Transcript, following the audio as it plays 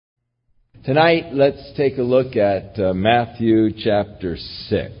Tonight, let's take a look at Matthew chapter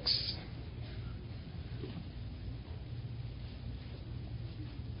 6.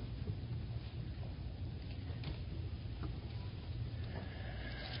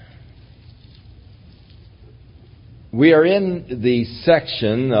 We are in the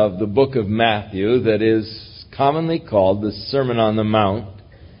section of the book of Matthew that is commonly called the Sermon on the Mount,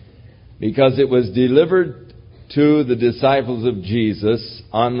 because it was delivered to the disciples of Jesus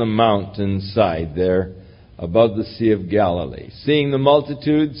on the mountainside there above the Sea of Galilee. Seeing the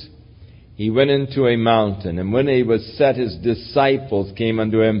multitudes, he went into a mountain, and when he was set, his disciples came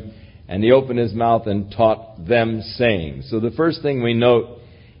unto him, and he opened his mouth and taught them, saying. So the first thing we note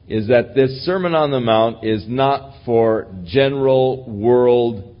is that this Sermon on the Mount is not for general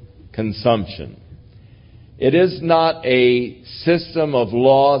world consumption. It is not a system of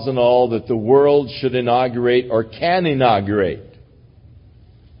laws and all that the world should inaugurate or can inaugurate.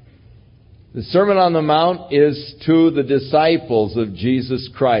 The Sermon on the Mount is to the disciples of Jesus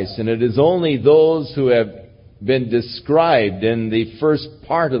Christ, and it is only those who have been described in the first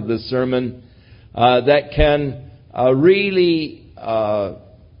part of the sermon that can really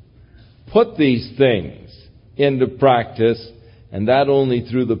put these things into practice, and that only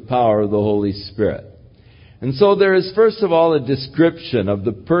through the power of the Holy Spirit. And so there is, first of all, a description of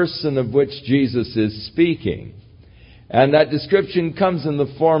the person of which Jesus is speaking. And that description comes in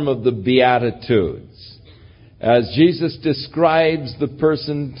the form of the Beatitudes. As Jesus describes the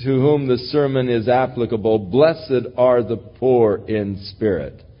person to whom the sermon is applicable, blessed are the poor in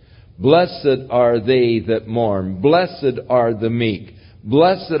spirit. Blessed are they that mourn. Blessed are the meek.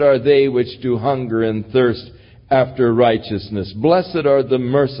 Blessed are they which do hunger and thirst after righteousness. Blessed are the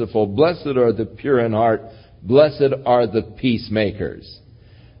merciful. Blessed are the pure in heart. Blessed are the peacemakers.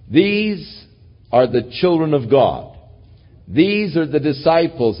 These are the children of God. These are the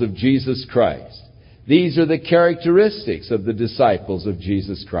disciples of Jesus Christ. These are the characteristics of the disciples of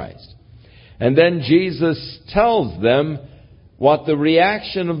Jesus Christ. And then Jesus tells them what the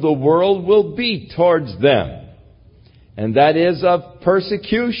reaction of the world will be towards them. And that is of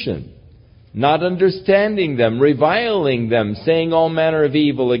persecution, not understanding them, reviling them, saying all manner of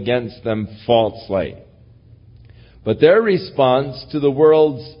evil against them falsely. But their response to the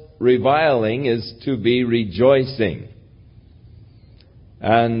world's reviling is to be rejoicing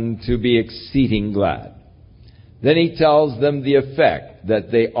and to be exceeding glad. Then he tells them the effect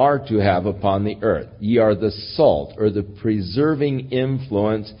that they are to have upon the earth. Ye are the salt, or the preserving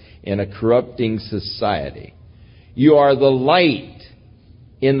influence in a corrupting society. You are the light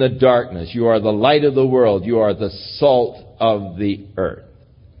in the darkness. You are the light of the world. You are the salt of the earth.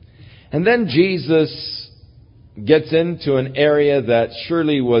 And then Jesus gets into an area that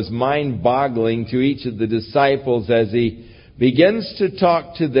surely was mind-boggling to each of the disciples as he begins to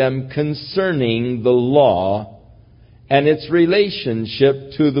talk to them concerning the law and its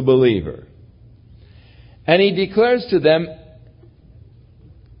relationship to the believer. And he declares to them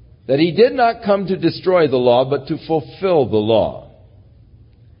that he did not come to destroy the law, but to fulfill the law.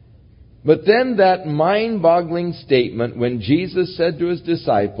 But then that mind-boggling statement when Jesus said to his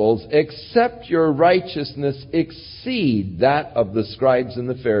disciples, except your righteousness exceed that of the scribes and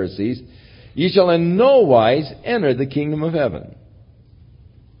the Pharisees, ye shall in no wise enter the kingdom of heaven.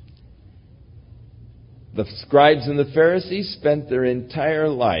 The scribes and the Pharisees spent their entire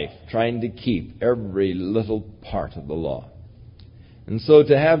life trying to keep every little part of the law. And so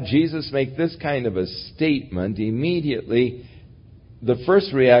to have Jesus make this kind of a statement, immediately the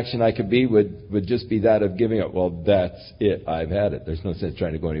first reaction I could be would just be that of giving up. Well, that's it. I've had it. There's no sense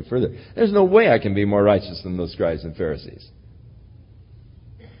trying to go any further. There's no way I can be more righteous than those scribes and Pharisees.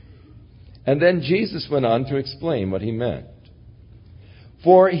 And then Jesus went on to explain what he meant.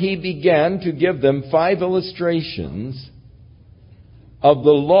 For he began to give them 5 illustrations of the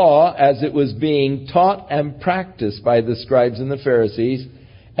law as it was being taught and practiced by the scribes and the Pharisees.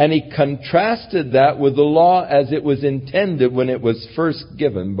 And he contrasted that with the law as it was intended when it was first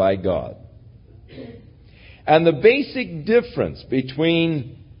given by God. And the basic difference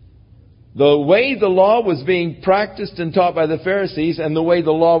between the way the law was being practiced and taught by the Pharisees and the way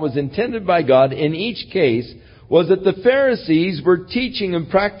the law was intended by God in each case was that the Pharisees were teaching and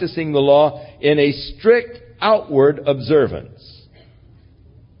practicing the law in a strict outward observance.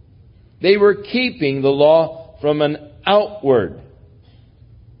 They were keeping the law from an outward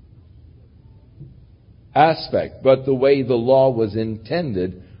aspect, but the way the law was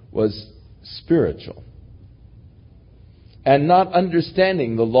intended was spiritual. And not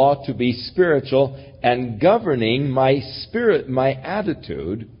understanding the law to be spiritual and governing my spirit, my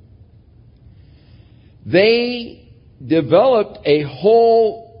attitude, they developed a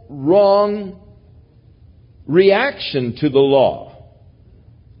whole wrong reaction to the law.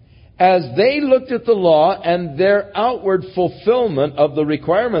 As they looked at the law and their outward fulfillment of the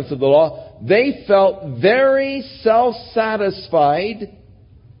requirements of the law, they felt very self-satisfied,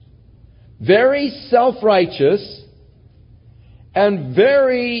 very self-righteous, and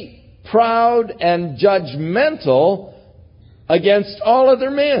very proud and judgmental against all other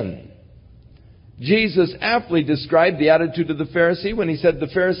men. Jesus aptly described the attitude of the Pharisee when he said the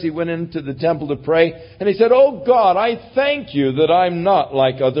Pharisee went into the temple to pray, and he said, "Oh God, I thank you that I'm not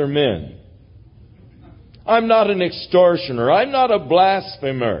like other men. I'm not an extortioner. I'm not a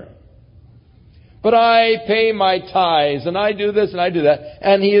blasphemer. But I pay my tithes, and I do this and I do that."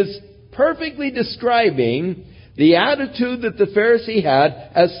 And he is perfectly describing the attitude that the Pharisee had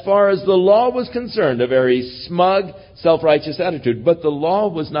as far as the law was concerned, a very smug, self-righteous attitude. But the law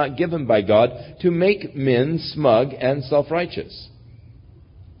was not given by God to make men smug and self-righteous.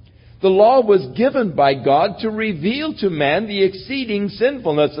 The law was given by God to reveal to man the exceeding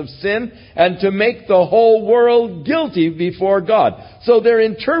sinfulness of sin and to make the whole world guilty before God. So their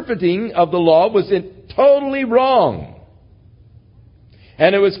interpreting of the law was totally wrong.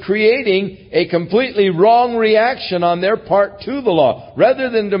 And it was creating a completely wrong reaction on their part to the law. Rather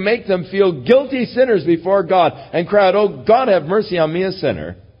than to make them feel guilty sinners before God and cry out, "Oh, God, have mercy on me, a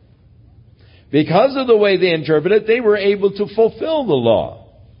sinner." Because of the way they interpreted it, they were able to fulfill the law.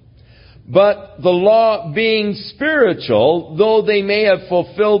 But the law being spiritual, though they may have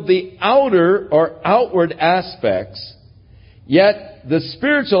fulfilled the outer or outward aspects, yet the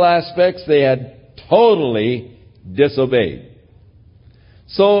spiritual aspects they had totally disobeyed.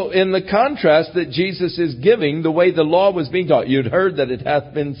 So in the contrast that Jesus is giving, the way the law was being taught, you'd heard that it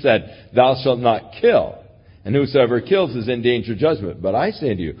hath been said, "Thou shalt not kill, and whosoever kills is in danger of judgment." But I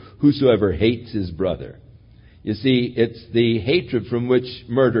say to you, whosoever hates his brother. You see, it's the hatred from which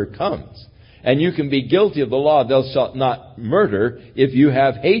murder comes. And you can be guilty of the law, "Thou shalt not murder," if you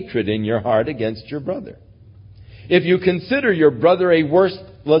have hatred in your heart against your brother. If you consider your brother a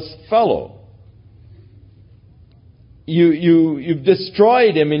worthless fellow, You've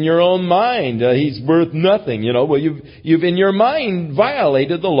destroyed him in your own mind. He's worth nothing, Well, you've in your mind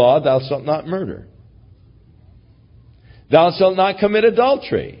violated the law, "Thou shalt not murder." "Thou shalt not commit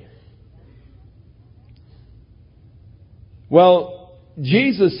adultery." Well,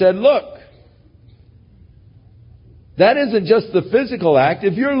 Jesus said, look, that isn't just the physical act.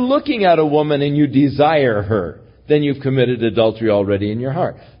 If you're looking at a woman and you desire her, then you've committed adultery already in your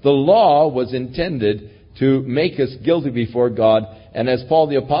heart. The law was intended to make us guilty before God. And as Paul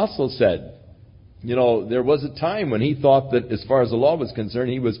the Apostle said, there was a time when he thought that as far as the law was concerned,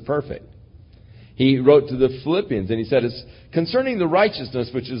 he was perfect. He wrote to the Philippians and he said, "It's concerning the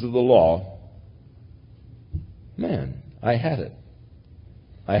righteousness which is of the law, man, I had it.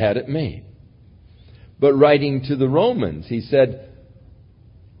 I had it made." But writing to the Romans, he said,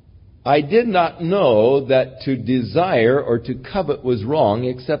 "I did not know that to desire or to covet was wrong,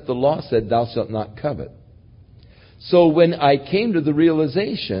 except the law said, 'Thou shalt not covet.' So when I came to the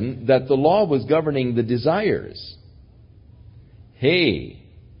realization that the law was governing the desires,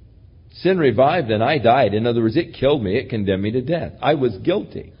 sin revived and I died. In other words, it killed me. It condemned me to death. I was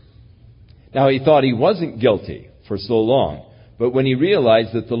guilty." Now he thought he wasn't guilty for so long. But when he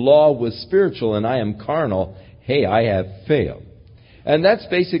realized that the law was spiritual and I am carnal, I have failed. And that's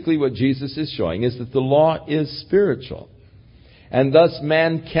basically what Jesus is showing, is that the law is spiritual. And thus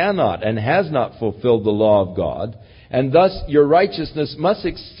man cannot and has not fulfilled the law of God. And thus your righteousness must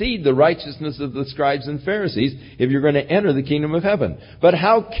exceed the righteousness of the scribes and Pharisees if you're going to enter the kingdom of heaven. But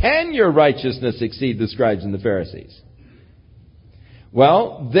how can your righteousness exceed the scribes and the Pharisees?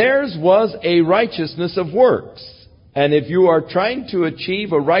 Well, theirs was a righteousness of works. And if you are trying to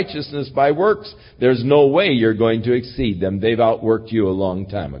achieve a righteousness by works, there's no way you're going to exceed them. They've outworked you a long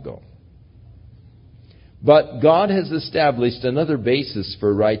time ago. But God has established another basis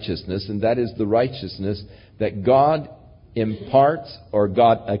for righteousness, and that is the righteousness that God imparts or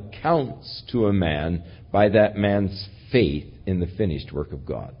God accounts to a man by that man's faith in the finished work of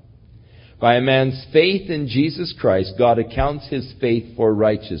God. By a man's faith in Jesus Christ, God accounts his faith for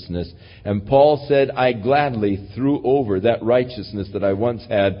righteousness. And Paul said, "I gladly threw over that righteousness that I once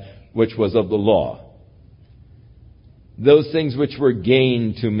had, which was of the law." Those things which were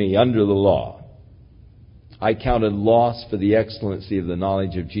gain to me under the law, I counted loss for the excellency of the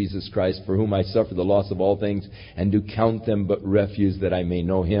knowledge of Jesus Christ, for whom I suffer the loss of all things, and do count them but refuse, that I may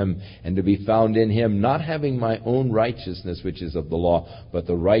know him, and to be found in him, not having my own righteousness which is of the law, but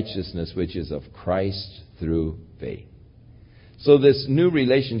the righteousness which is of Christ through faith. So this new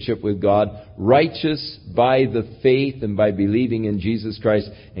relationship with God, righteous by the faith and by believing in Jesus Christ,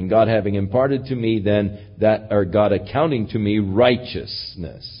 and God having imparted to me then that, or God accounting to me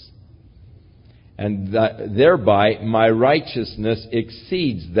righteousness. And that, thereby my righteousness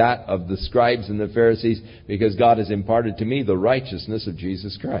exceeds that of the scribes and the Pharisees, because God has imparted to me the righteousness of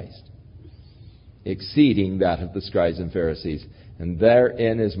Jesus Christ, exceeding that of the scribes and Pharisees. And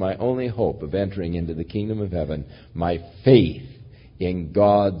therein is my only hope of entering into the kingdom of heaven, my faith in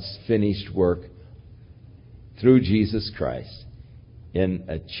God's finished work through Jesus Christ in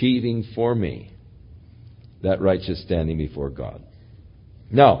achieving for me that righteous standing before God.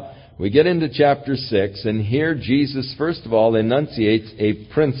 Now, we get into chapter 6, and here Jesus, first of all, enunciates a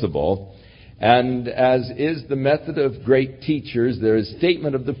principle. And as is the method of great teachers, there is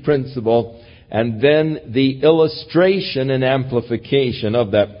statement of the principle, and then the illustration and amplification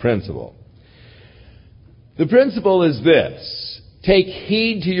of that principle. The principle is this: take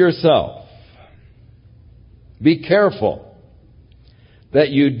heed to yourself. Be careful that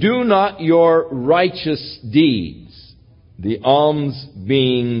you do not your righteous deeds, the alms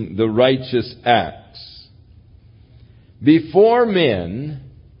being the righteous acts, before men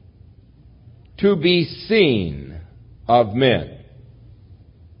to be seen of men.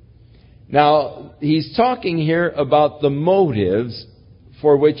 Now, he's talking here about the motives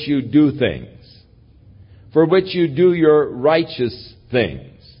for which you do things, for which you do your righteous things.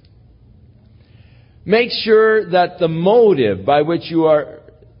 Make sure that the motive by which you are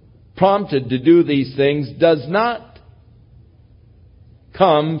prompted to do these things does not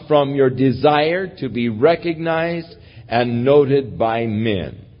come from your desire to be recognized and noted by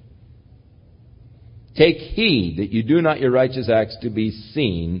men. Take heed that you do not your righteous acts to be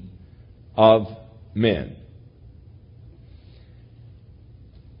seen of men.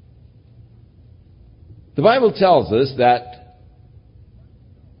 The Bible tells us that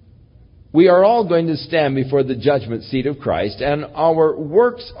we are all going to stand before the judgment seat of Christ, and our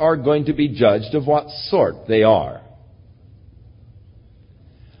works are going to be judged of what sort they are.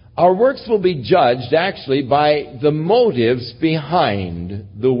 Our works will be judged actually by the motives behind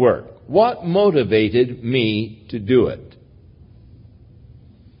the work. What motivated me to do it?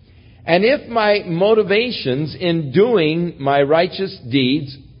 And if my motivations in doing my righteous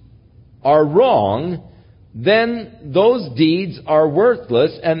deeds are wrong, then those deeds are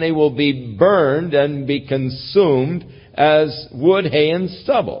worthless, and they will be burned and be consumed as wood, hay, and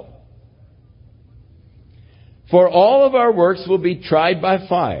stubble. For all of our works will be tried by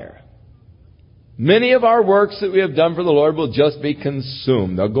fire. Many of our works that we have done for the Lord will just be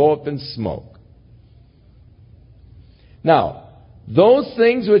consumed. They'll go up in smoke. Now, those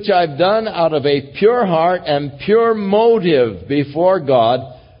things which I've done out of a pure heart and pure motive before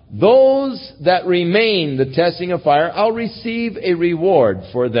God, those that remain the testing of fire, I'll receive a reward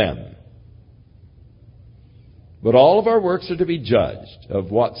for them. But all of our works are to be judged of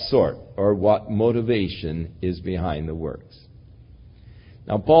what sort or what motivation is behind the works.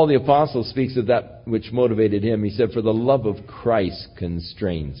 Now, Paul the Apostle speaks of that which motivated him. He said, "For the love of Christ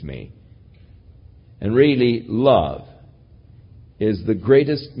constrains me." And really, love is the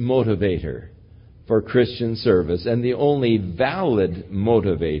greatest motivator for Christian service, and the only valid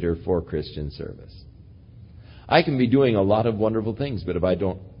motivator for Christian service. I can be doing a lot of wonderful things, but if I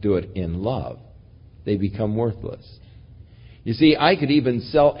don't do it in love, they become worthless. You see, I could even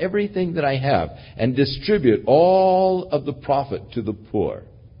sell everything that I have and distribute all of the profit to the poor.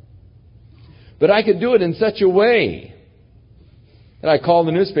 But I could do it in such a way that I call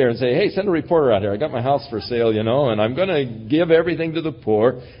the newspaper and say, "Hey, send a reporter out here. I got my house for sale, and I'm going to give everything to the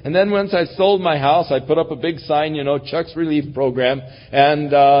poor." And then once I've sold my house, I put up a big sign, Chuck's Relief Program,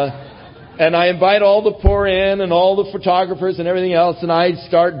 and I invite all the poor in and all the photographers and everything else, and I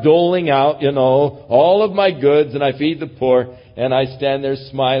start doling out, all of my goods, and I feed the poor, and I stand there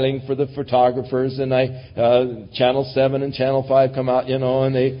smiling for the photographers, and Channel 7 and Channel 5 come out,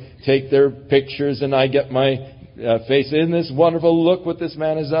 and they take their pictures, and I get my face. Isn't this wonderful? Look what this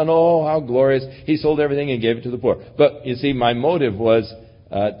man has done. Oh, how glorious. He sold everything and gave it to the poor. But you see, my motive was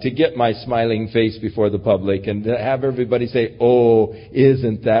to get my smiling face before the public and to have everybody say, "Oh,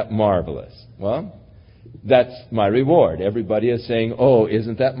 isn't that marvelous?" Well, that's my reward. Everybody is saying, "Oh,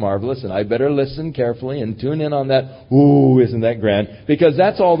 isn't that marvelous?" And I better listen carefully and tune in on that. "Ooh, isn't that grand?" Because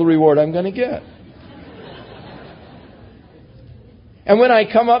that's all the reward I'm going to get. And when I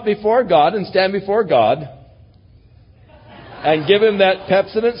come up before God and stand before God and give Him that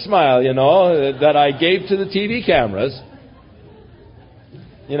Pepsodent smile, that I gave to the TV cameras,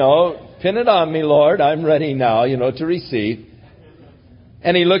 pin it on me, Lord. I'm ready now, to receive.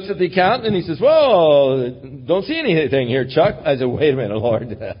 And he looks at the account and he says, "Well, don't see anything here, Chuck." I said, "Wait a minute,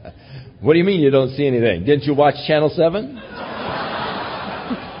 Lord. What do you mean you don't see anything? Didn't you watch Channel 7?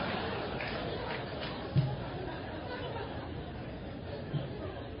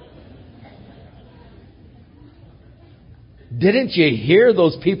 Didn't you hear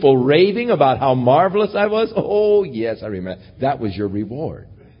those people raving about how marvelous I was?" "Oh, yes, I remember. That was your reward."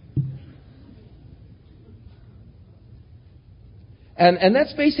 And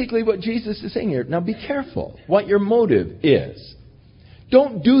that's basically what Jesus is saying here. Now be careful what your motive is.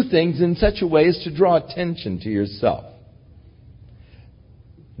 Don't do things in such a way as to draw attention to yourself.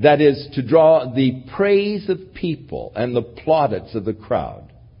 That is, to draw the praise of people and the plaudits of the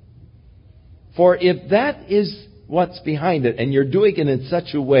crowd. For if that is what's behind it, and you're doing it in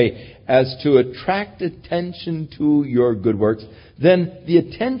such a way as to attract attention to your good works, then the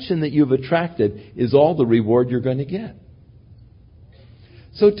attention that you've attracted is all the reward you're going to get.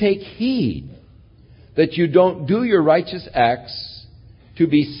 So take heed that you don't do your righteous acts to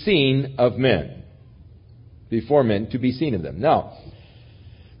be seen of men, before men, to be seen of them. Now,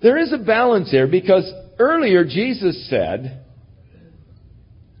 there is a balance here, because earlier Jesus said,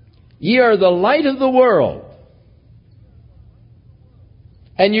 "Ye are the light of the world."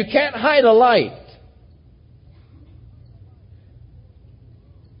 And you can't hide a light.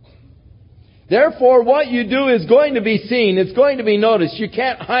 Therefore, what you do is going to be seen. It's going to be noticed. You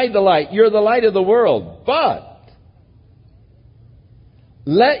can't hide the light. You're the light of the world. But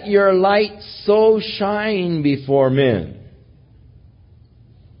let your light so shine before men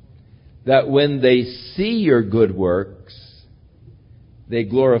that when they see your good works, they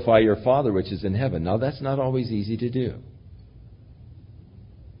glorify your Father which is in heaven. Now, that's not always easy to do.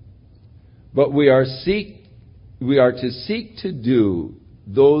 But we are to seek to do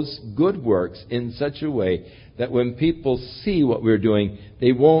those good works in such a way that when people see what we're doing,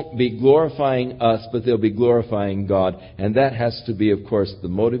 they won't be glorifying us, but they'll be glorifying God. And that has to be, of course, the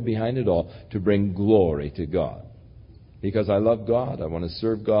motive behind it all, to bring glory to God. Because I love God, I want to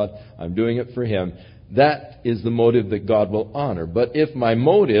serve God, I'm doing it for Him. That is the motive that God will honor. But if my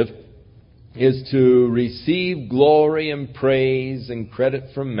motive is to receive glory and praise and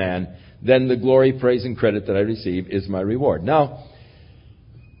credit from man, then the glory, praise, and credit that I receive is my reward. Now,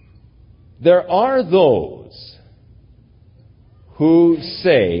 there are those who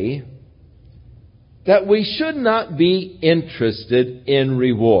say that we should not be interested in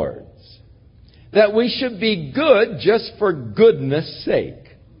rewards. That we should be good just for goodness sake.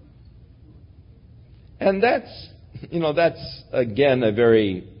 And that's again a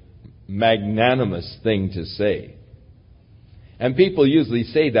very magnanimous thing to say. And people usually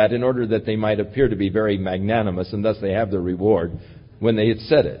say that in order that they might appear to be very magnanimous, and thus they have their reward when they had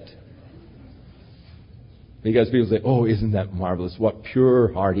said it. Because people say, "Oh, isn't that marvelous? What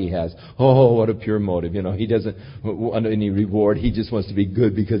pure heart he has. Oh, what a pure motive. He doesn't want any reward. He just wants to be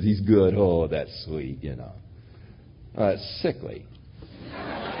good because he's good. Oh, that's sweet, It's sickly.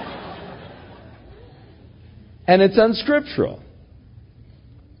 And it's unscriptural.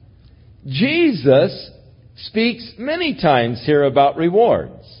 Jesus speaks many times here about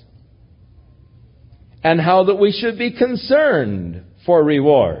rewards. And how that we should be concerned for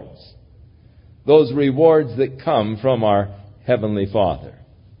rewards. Those rewards that come from our Heavenly Father.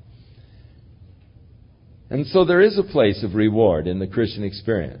 And so there is a place of reward in the Christian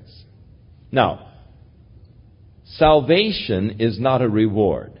experience. Now, salvation is not a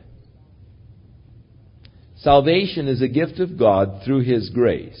reward. Salvation is a gift of God through His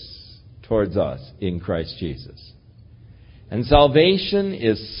grace towards us in Christ Jesus. And salvation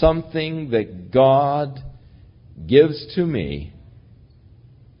is something that God gives to me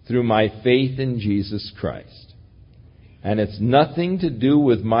through my faith in Jesus Christ. And it's nothing to do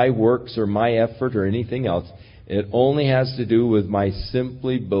with my works or my effort or anything else. It only has to do with my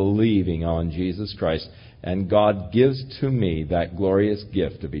simply believing on Jesus Christ. And God gives to me that glorious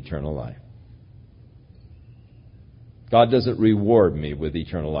gift of eternal life. God doesn't reward me with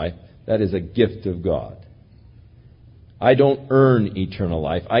eternal life. That is a gift of God. I don't earn eternal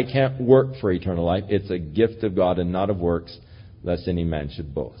life. I can't work for eternal life. It's a gift of God and not of works, lest any man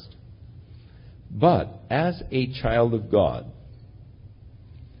should boast. But as a child of God,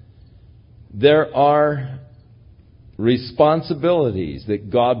 there are responsibilities that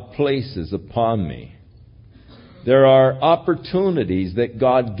God places upon me. There are opportunities that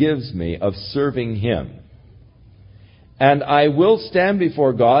God gives me of serving Him. And I will stand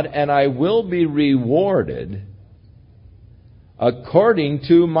before God and I will be rewarded according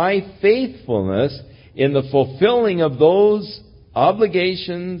to my faithfulness in the fulfilling of those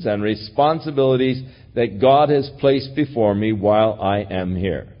obligations and responsibilities that God has placed before me while I am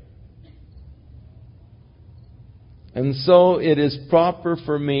here. And so it is proper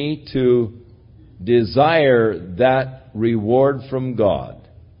for me to desire that reward from God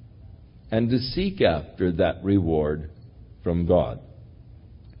and to seek after that reward from God.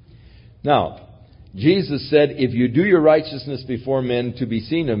 Now, Jesus said, if you do your righteousness before men to be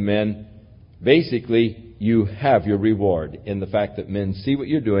seen of men, basically you have your reward in the fact that men see what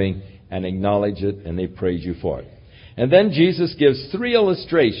you're doing and acknowledge it and they praise you for it. And then Jesus gives 3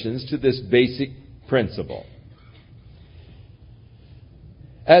 illustrations to this basic principle,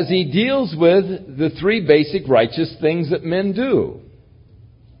 as he deals with the 3 basic righteous things that men do.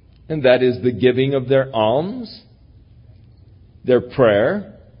 And that is the giving of their alms, their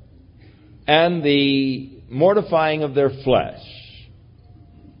prayer, and the mortifying of their flesh.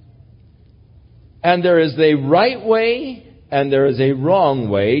 And there is a right way and there is a wrong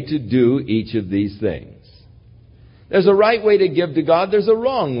way to do each of these things. There's a right way to give to God. There's a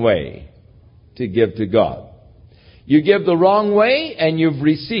wrong way to give to God. You give the wrong way and you've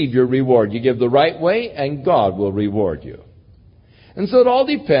received your reward. You give the right way and God will reward you. And so it all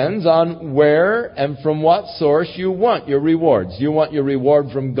depends on where and from what source you want your rewards. Do you want your reward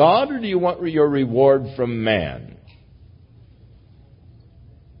from God or do you want your reward from man?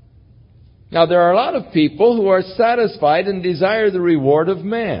 Now there are a lot of people who are satisfied and desire the reward of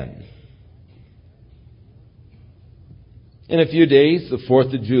man. In a few days, the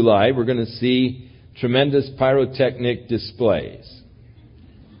 4th of July, we're going to see tremendous pyrotechnic displays.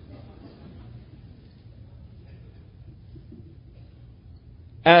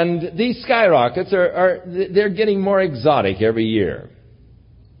 And these skyrockets they're getting more exotic every year.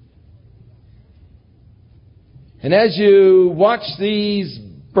 And as you watch these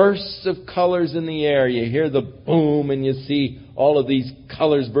bursts of colors in the air, you hear the boom and you see all of these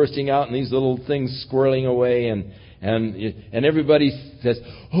colors bursting out and these little things swirling away and everybody says,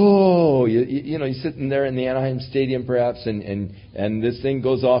 oh, you know, you're sitting there in the Anaheim Stadium perhaps and this thing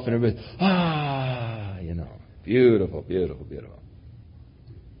goes off and everybody, you know, beautiful, beautiful, beautiful.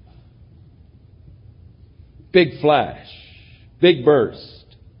 Big flash, big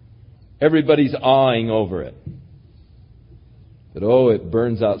burst. Everybody's awing over it. But it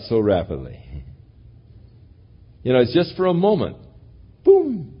burns out so rapidly. You know, it's just for a moment.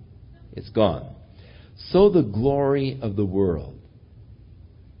 Boom! It's gone. So the glory of the world.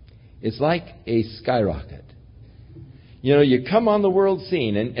 It's like a skyrocket. You know, you come on the world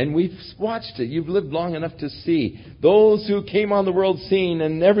scene, and we've watched it. You've lived long enough to see those who came on the world scene,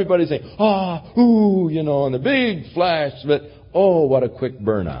 and everybody's saying, you know, and the big flash, but what a quick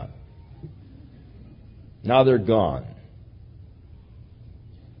burnout. Now they're gone.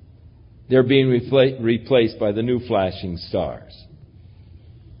 They're being replaced by the new flashing stars.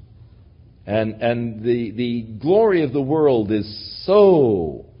 And the glory of the world is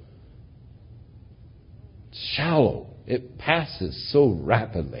so shallow. It passes so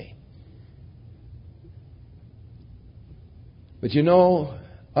rapidly. But you know,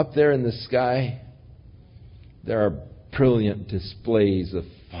 up there in the sky, there are brilliant displays of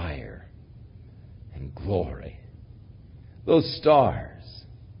fire and glory. Those stars.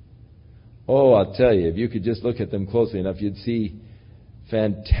 I'll tell you, if you could just look at them closely enough, you'd see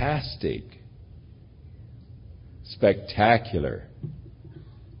fantastic, spectacular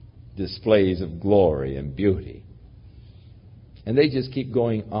displays of glory and beauty. And they just keep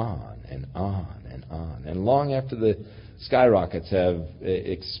going on and on and on. And long after the skyrockets have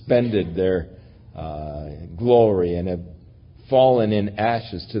expended their glory and have fallen in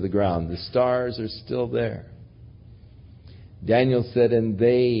ashes to the ground, the stars are still there. Daniel said, and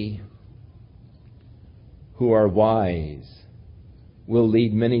they who are wise will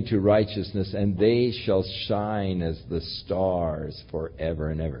lead many to righteousness, and they shall shine as the stars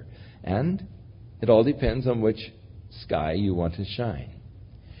forever and ever. And it all depends on which sky you want to shine.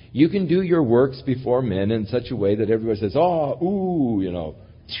 You can do your works before men in such a way that everybody says, you know,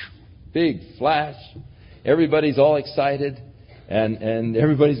 big flash. Everybody's all excited. And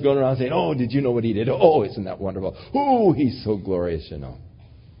everybody's going around saying, did you know what he did? Isn't that wonderful? He's so glorious, you know.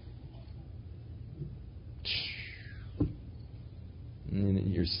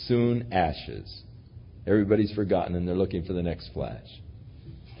 And you're soon ashes. Everybody's forgotten and they're looking for the next flash.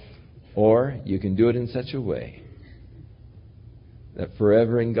 Or you can do it in such a way that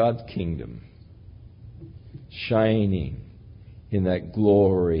forever in God's kingdom, shining in that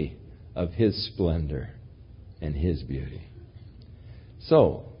glory of His splendor and His beauty.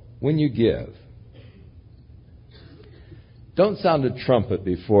 So, when you give, don't sound a trumpet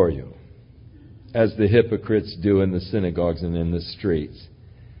before you, as the hypocrites do in the synagogues and in the streets.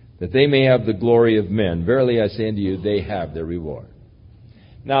 that they may have the glory of men. Verily I say unto you, they have their reward.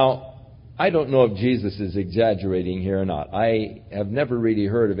 Now, I don't know if Jesus is exaggerating here or not. I have never really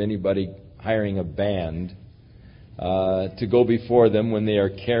heard of anybody hiring a band to go before them when they are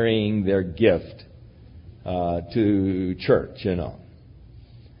carrying their gift to church,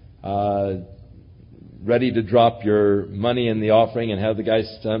 ready to drop your money in the offering and have the guy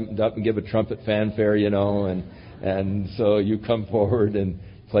stand up and give a trumpet fanfare, and so you come forward and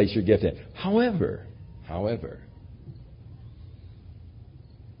place your gift in. However,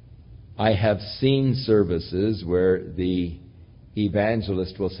 I have seen services where the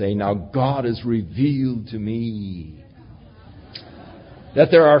evangelist will say, now God has revealed to me that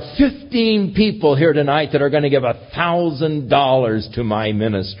there are 15 people here tonight that are going to give $1,000 to my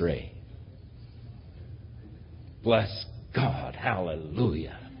ministry. Bless God.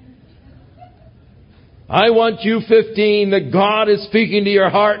 Hallelujah. I want you 15 that God is speaking to your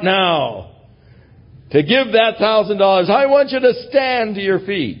heart now to give that $1,000. I want you to stand to your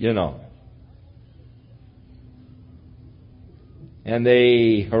feet, And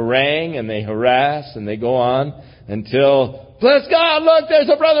they harangue and they harass and they go on until, bless God, look, there's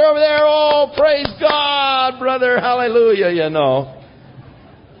a brother over there. Oh, praise God, brother, hallelujah,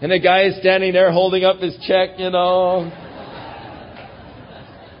 And the guy is standing there holding up his check,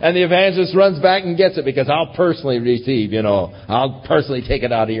 And the evangelist runs back and gets it because I'll personally receive, I'll personally take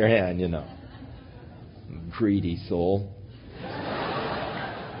it out of your hand, Greedy soul.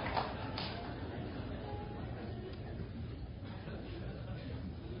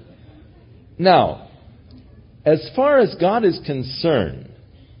 Now, as far as God is concerned,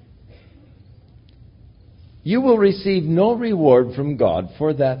 you will receive no reward from God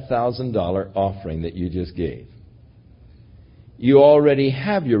for that $1,000 offering that you just gave. You already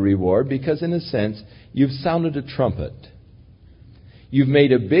have your reward because, in a sense, you've sounded a trumpet. You've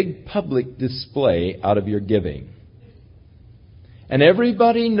made a big public display out of your giving. And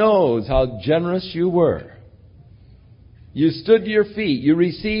everybody knows how generous you were. You stood to your feet. You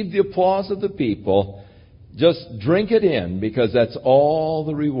received the applause of the people. Just drink it in because that's all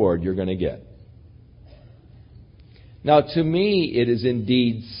the reward you're going to get. Now, to me, it is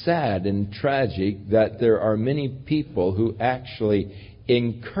indeed sad and tragic that there are many people who actually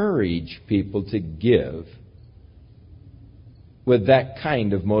encourage people to give with that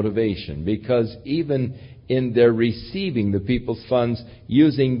kind of motivation, because even in their receiving the people's funds,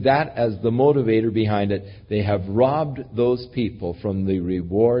 using that as the motivator behind it, they have robbed those people from the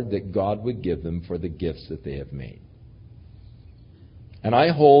reward that God would give them for the gifts that they have made. And I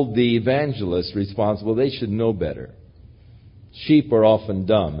hold the evangelists responsible. They should know better. Sheep are often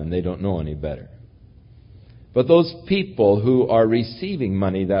dumb and they don't know any better. But those people who are receiving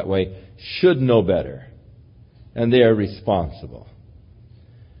money that way should know better. And they are responsible.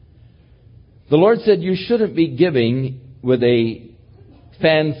 The Lord said you shouldn't be giving with a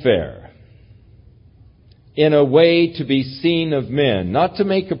fanfare, in a way to be seen of men, not to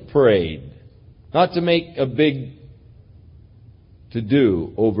make a parade, not to make a big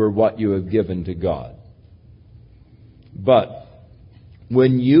to-do over what you have given to God. But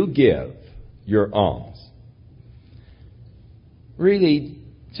when you give your alms, really,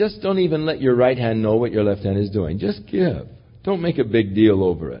 just don't even let your right hand know what your left hand is doing. Just give. Don't make a big deal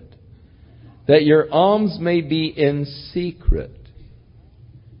over it. That your alms may be in secret,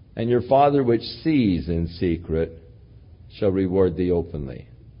 and your Father which sees in secret shall reward thee openly.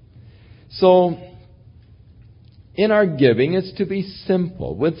 So, in our giving, it's to be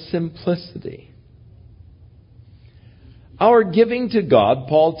simple, with simplicity. Our giving to God,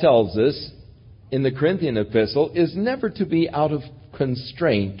 Paul tells us in the Corinthian epistle, is never to be out of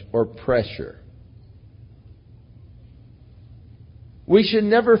constraint or pressure. We should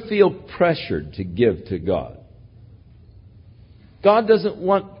never feel pressured to give to God. God doesn't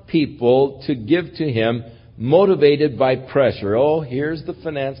want people to give to Him motivated by pressure. Oh, here's the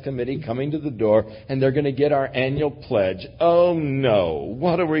finance committee coming to the door and they're going to get our annual pledge. Oh no,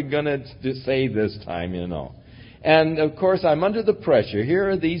 what are we going to say this time, And of course, I'm under the pressure. Here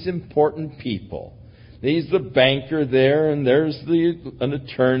are these important people. He's the banker there, and there's an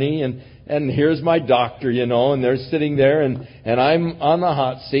attorney, and here's my doctor, and they're sitting there, and I'm on the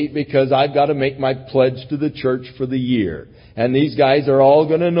hot seat because I've got to make my pledge to the church for the year. And these guys are all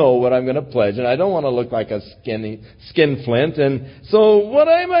going to know what I'm going to pledge, and I don't want to look like a skinflint, and so what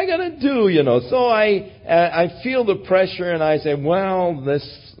am I going to do, So I feel the pressure, and I say, well,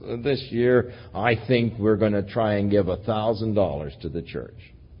 this year, I think we're going to try and give $1,000 to the church.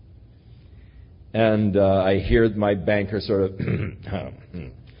 And I hear my banker sort of,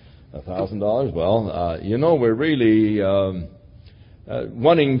 $1,000? Well, we're really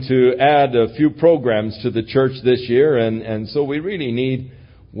wanting to add a few programs to the church this year, and so we really need,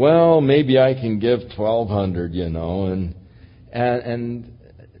 well, maybe I can give $1,200, and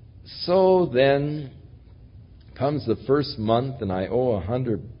so then comes the first month and I owe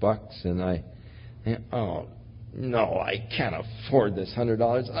 $100, and I think, oh no, I can't afford this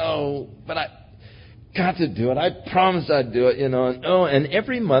 $100. Oh, but I got to do it. I promised I'd do it, and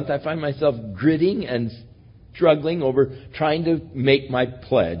every month I find myself gritting and struggling over trying to make my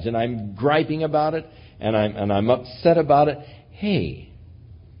pledge, and I'm griping about it, and I'm upset about it. Hey,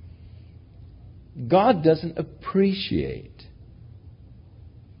 God doesn't appreciate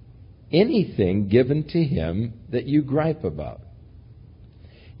anything given to Him that you gripe about.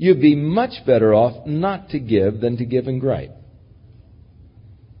 You'd be much better off not to give than to give and gripe.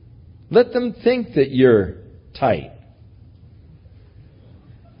 Let them think that you're tight.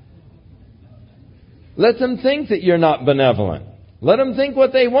 Let them think that you're not benevolent. Let them think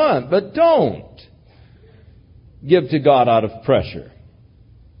what they want, but don't give to God out of pressure.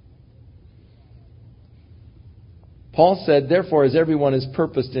 Paul said, therefore, as everyone is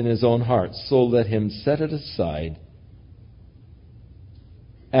purposed in his own heart, so let him set it aside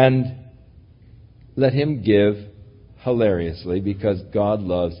and let him give hilariously, because God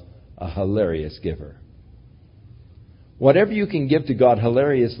loves a hilarious giver. Whatever you can give to God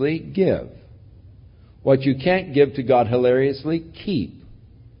hilariously, give. What you can't give to God hilariously, keep.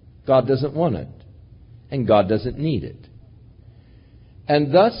 God doesn't want it, and God doesn't need it.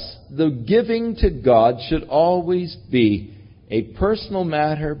 And thus, the giving to God should always be a personal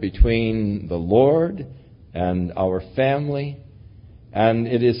matter between the Lord and our family. And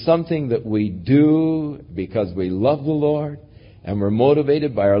it is something that we do because we love the Lord and we're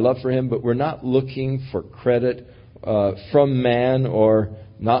motivated by our love for Him, but we're not looking for credit from man, or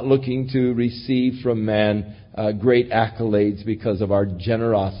not looking to receive from man great accolades because of our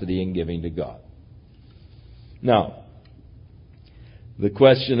generosity in giving to God. Now, the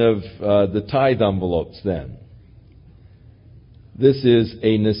question of the tithe envelopes then. This is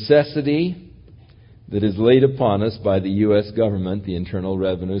a necessity that is laid upon us by the U.S. government, the Internal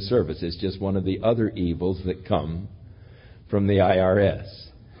Revenue Service. It's just one of the other evils that come from the IRS.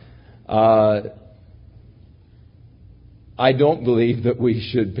 I don't believe that we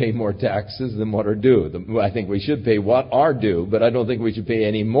should pay more taxes than what are due. I think we should pay what are due, but I don't think we should pay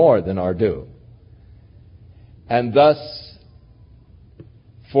any more than are due. And thus,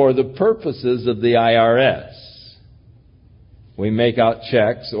 for the purposes of the IRS, we make out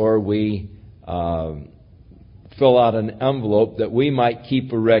checks, or we fill out an envelope that we might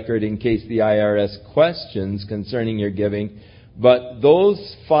keep a record in case the IRS questions concerning your giving. But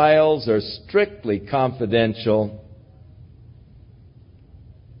those files are strictly confidential.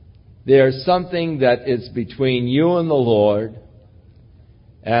 They are something that is between you and the Lord.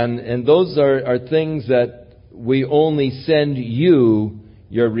 And those are things that we only send you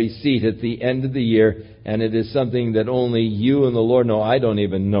your receipt at the end of the year, and it is something that only you and the Lord know. I don't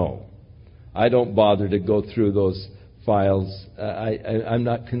even know. I don't bother to go through those files. I'm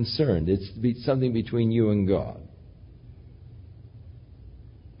not concerned. It's something between you and God.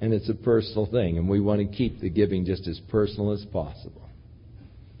 And it's a personal thing, and we want to keep the giving just as personal as possible.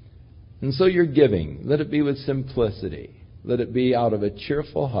 And so your giving, let it be with simplicity. Let it be out of a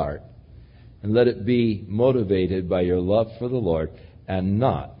cheerful heart, and let it be motivated by your love for the Lord, and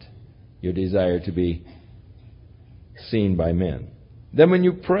not your desire to be seen by men. Then when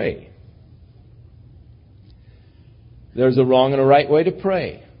you pray, there's a wrong and a right way to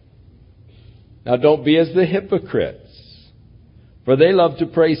pray. Now don't be as the hypocrites, for they love to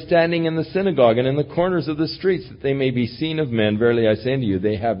pray standing in the synagogue and in the corners of the streets, that they may be seen of men. Verily I say unto you,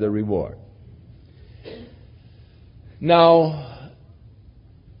 they have their reward. Now,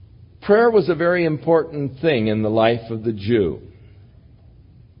 prayer was a very important thing in the life of the Jew.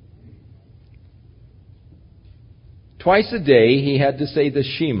 Twice a day he had to say the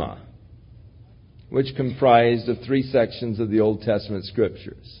Shema, which comprised of 3 sections of the Old Testament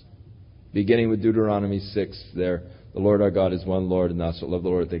Scriptures. Beginning with Deuteronomy 6 there, the Lord our God is one Lord, and thou shalt love the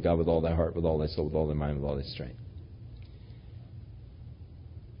Lord thy God with all thy heart, with all thy soul, with all thy mind, with all thy strength.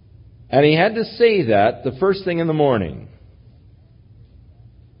 And he had to say that the first thing in the morning.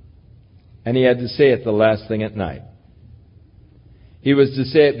 And he had to say it the last thing at night. He was to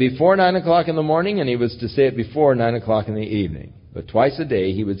say it before 9 o'clock in the morning, and he was to say it before 9 o'clock in the evening. But twice a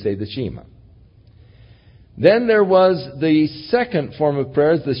day he would say the Shema. Then there was the second form of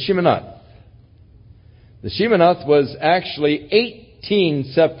prayer, the Shemoneth. The Shemoneth was actually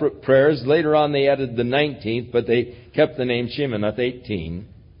 18 separate prayers. Later on they added the 19th, but they kept the name Shemoneth, 18.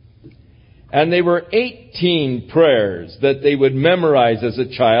 And they were 18 prayers that they would memorize as a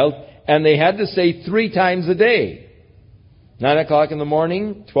child, and they had to say 3 times a day. 9 o'clock in the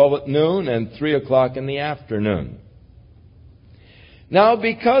morning, 12 at noon, and 3 o'clock in the afternoon. Now,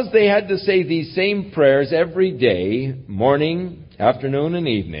 because they had to say these same prayers every day, morning, afternoon, and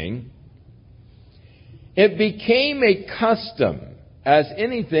evening, it became a custom, as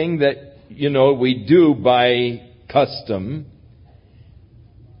anything that, we do by custom.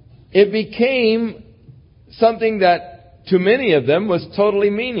 It became something that, to many of them, was totally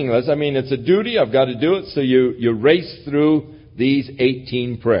meaningless. I mean, it's a duty, I've got to do it, so you race through these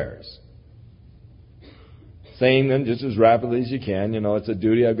 18 prayers. Saying them just as rapidly as you can. It's a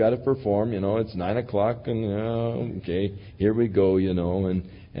duty I've got to perform. It's 9 o'clock and, okay, here we go,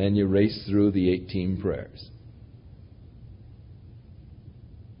 and you race through the 18 prayers.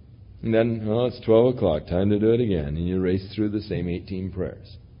 And then, it's 12 o'clock, time to do it again, and you race through the same 18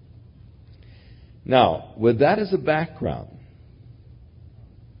 prayers. Now, with that as a background,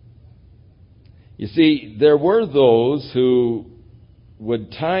 you see, there were those who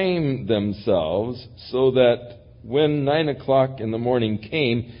would time themselves so that when 9 o'clock in the morning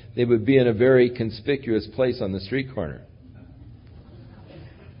came, they would be in a very conspicuous place on the street corner.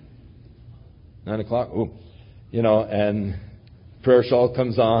 9 o'clock, and prayer shawl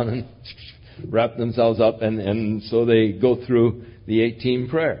comes on and wrap themselves up, and so they go through the 18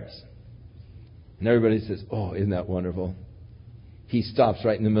 prayers. And everybody says, oh, isn't that wonderful? He stops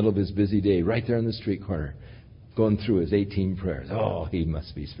right in the middle of his busy day, right there on the street corner, going through his 18 prayers. Oh, he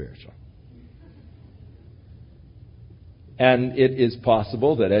must be spiritual. And it is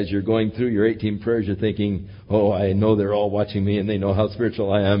possible that as you're going through your 18 prayers, you're thinking, oh, I know they're all watching me and they know how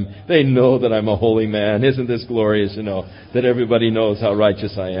spiritual I am. They know that I'm a holy man. Isn't this glorious, that everybody knows how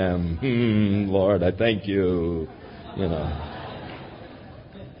righteous I am. Lord, I thank you.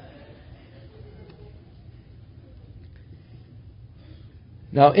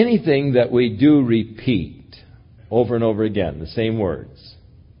 Now, anything that we do repeat over and over again, the same words,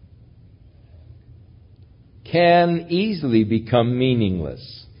 can easily become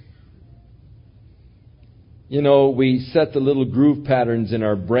meaningless. We set the little groove patterns in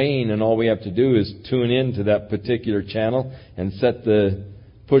our brain, and all we have to do is tune in to that particular channel and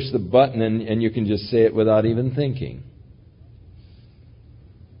push the button, and you can just say it without even thinking.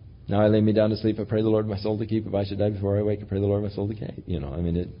 Now I lay me down to sleep, I pray the Lord my soul to keep. If I should die before I wake, I pray the Lord my soul to keep.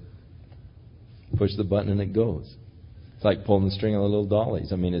 Push the button and it goes. It's like pulling the string on the little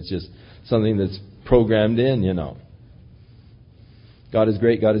dollies. It's just something that's programmed in, God is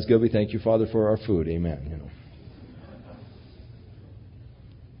great, God is good. We thank you, Father, for our food. Amen.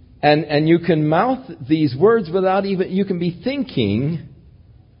 And you can mouth these words without even, you can be thinking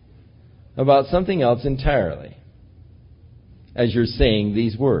about something else entirely as you're saying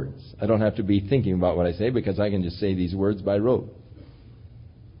these words. I don't have to be thinking about what I say because I can just say these words by rote.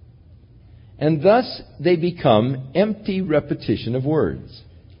 And thus they become empty repetition of words.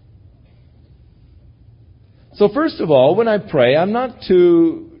 So first of all, when I pray, I'm not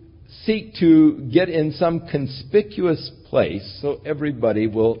to seek to get in some conspicuous place so everybody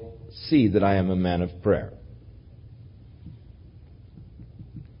will see that I am a man of prayer.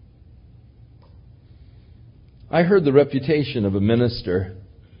 I heard the reputation of a minister.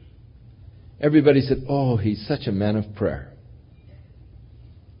 Everybody said, oh, he's such a man of prayer.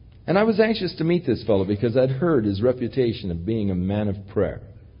 And I was anxious to meet this fellow because I'd heard his reputation of being a man of prayer.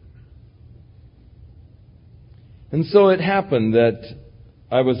 And so it happened that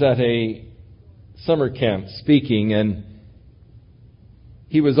I was at a summer camp speaking, and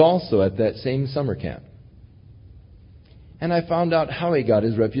he was also at that same summer camp. And I found out how he got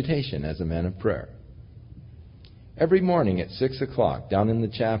his reputation as a man of prayer. Every morning at 6 o'clock down in the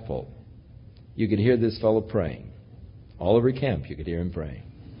chapel, you could hear this fellow praying. All over camp you could hear him praying.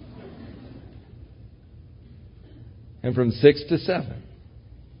 And from 6 to 7,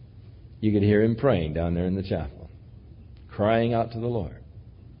 you could hear him praying down there in the chapel, crying out to the Lord.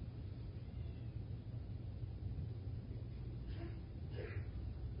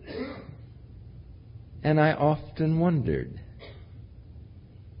 And I often wondered,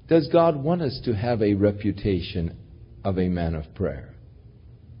 does God want us to have a reputation of a man of prayer?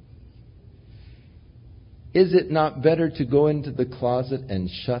 Is it not better to go into the closet and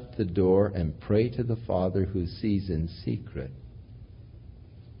shut the door and pray to the Father who sees in secret?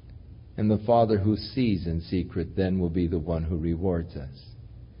 And the Father who sees in secret then will be the one who rewards us.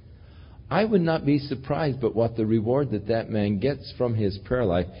 I would not be surprised, but what the reward that man gets from his prayer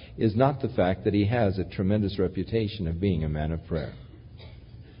life is not the fact that he has a tremendous reputation of being a man of prayer.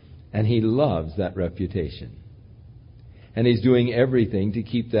 And he loves that reputation. And he's doing everything to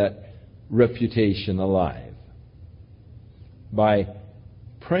keep that reputation alive by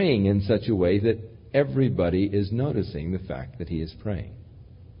praying in such a way that everybody is noticing the fact that he is praying.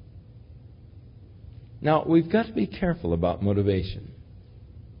 Now, we've got to be careful about motivation.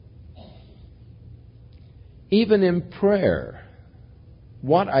 Even in prayer,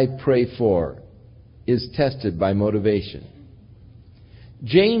 what I pray for is tested by motivation.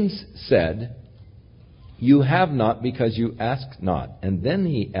 James said, "You have not because you ask not." And then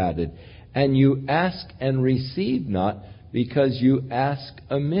he added, "And you ask and receive not because you ask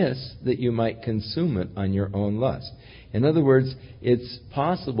amiss that you might consume it on your own lust." In other words, it's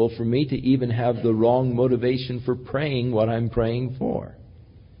possible for me to even have the wrong motivation for praying what I'm praying for.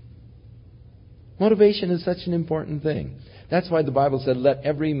 Motivation is such an important thing. That's why the Bible said, "Let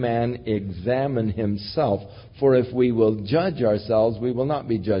every man examine himself, for if we will judge ourselves, we will not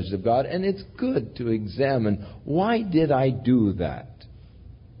be judged of God." And it's good to examine, why did I do that?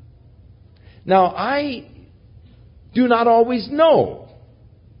 Now, I do not always know.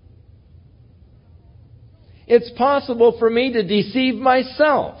 It's possible for me to deceive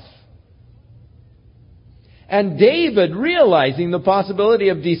myself. And David, realizing the possibility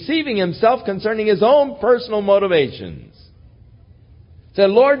of deceiving himself concerning his own personal motivations, said,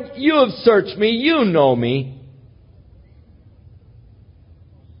 "Lord, you have searched me. You know me.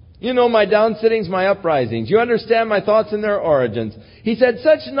 You know my downsittings, my uprisings. You understand my thoughts and their origins." He said,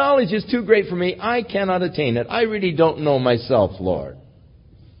 "Such knowledge is too great for me. I cannot attain it. I really don't know myself, Lord."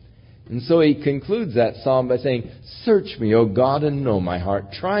 And so he concludes that psalm by saying, "Search me, O God, and know my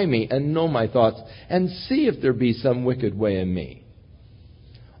heart. Try me and know my thoughts, and see if there be some wicked way in me."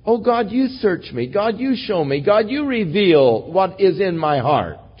 Oh God, you search me. God, you show me. God, you reveal what is in my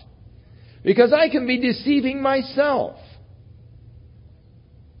heart. Because I can be deceiving myself.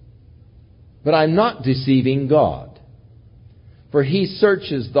 But I'm not deceiving God. For He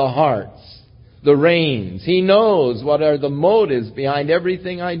searches the hearts, the reins. He knows what are the motives behind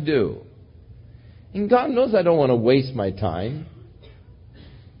everything I do. And God knows I don't want to waste my time.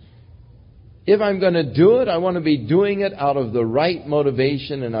 If I'm going to do it, I want to be doing it out of the right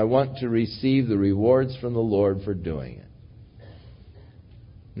motivation, and I want to receive the rewards from the Lord for doing it.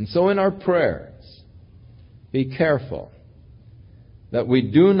 And so in our prayers, be careful that we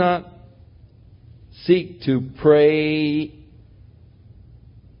do not seek to pray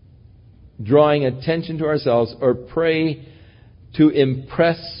drawing attention to ourselves or pray to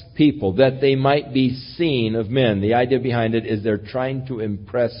impress people, that they might be seen of men. The idea behind it is they're trying to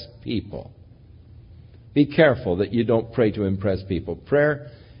impress people. Be careful that you don't pray to impress people. Prayer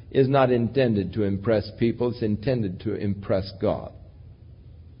is not intended to impress people. It's intended to impress God.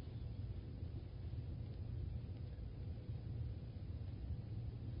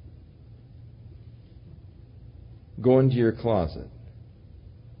 Go into your closet.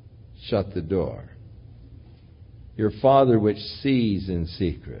 Shut the door. Your Father which sees in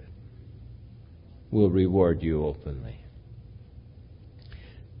secret will reward you openly.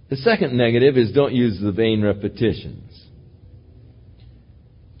 The second negative is don't use the vain repetitions,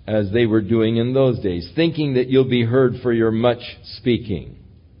 as they were doing in those days, thinking that you'll be heard for your much speaking.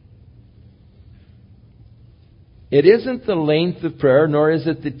 It isn't the length of prayer, nor is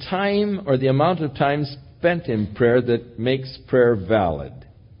it the time or the amount of time spent in prayer that makes prayer valid.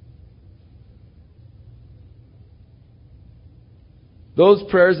 Those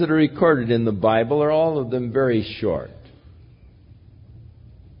prayers that are recorded in the Bible are all of them very short.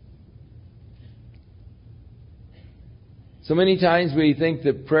 So many times we think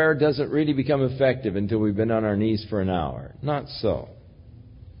that prayer doesn't really become effective until we've been on our knees for an hour. Not so.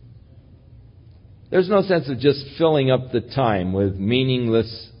 There's no sense of just filling up the time with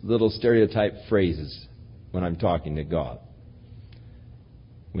meaningless little stereotype phrases when I'm talking to God.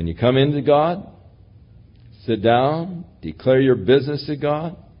 When you come into God, sit down, declare your business to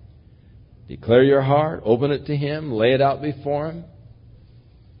God, declare your heart, open it to Him, lay it out before Him.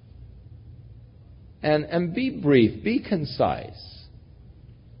 And be brief, be concise.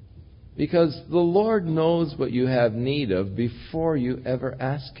 Because the Lord knows what you have need of before you ever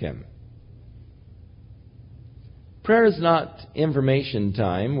ask Him. Prayer is not information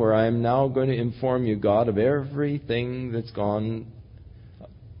time where I am now going to inform you, God, of everything that's gone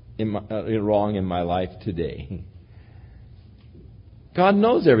wrong in my life today. God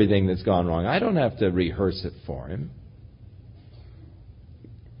knows everything that's gone wrong. I don't have to rehearse it for Him.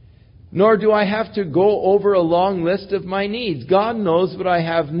 Nor do I have to go over a long list of my needs. God knows what I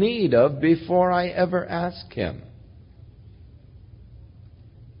have need of before I ever ask Him.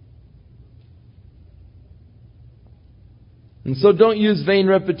 And so don't use vain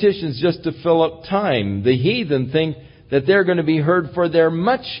repetitions just to fill up time. The heathen think that they're going to be heard for their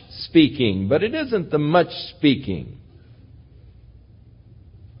much speaking. But it isn't the much speaking.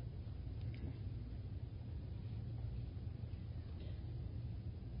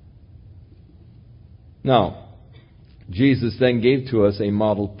 Now, Jesus then gave to us a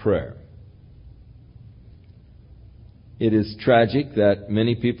model prayer. It is tragic that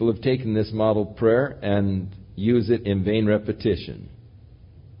many people have taken this model prayer and use it in vain repetition.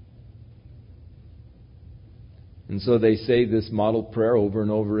 And so they say this model prayer over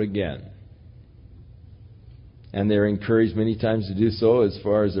and over again. And they're encouraged many times to do so as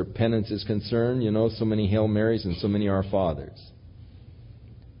far as their penance is concerned. So many Hail Marys and so many Our Fathers,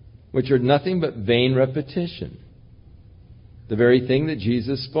 which are nothing but vain repetition. The very thing that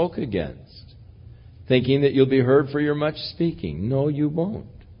Jesus spoke against. Thinking that you'll be heard for your much speaking. No, you won't.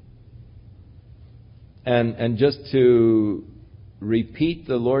 And just to repeat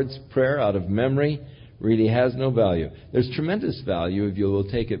the Lord's Prayer out of memory really has no value. There's tremendous value if you will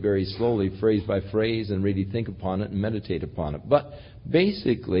take it very slowly, phrase by phrase, and really think upon it and meditate upon it. But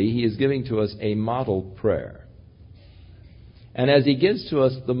basically, He is giving to us a model prayer. And as He gives to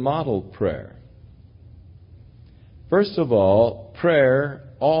us the model prayer, first of all, prayer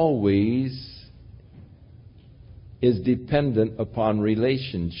always is dependent upon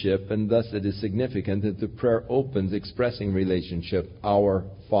relationship, and thus it is significant that the prayer opens expressing relationship, Our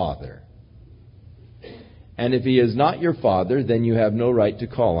Father. And if He is not your Father, then you have no right to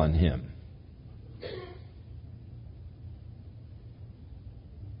call on Him.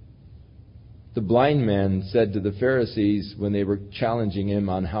 The blind man said to the Pharisees when they were challenging Him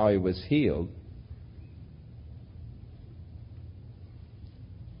on how he was healed,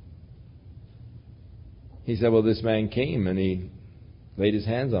 he said, well, this man came and he laid his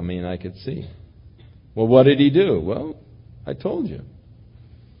hands on me and I could see. Well, what did he do? Well, I told you.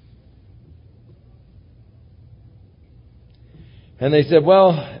 And they said,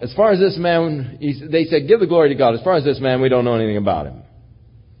 well, as far as this man, they said, give the glory to God. As far as this man, we don't know anything about him.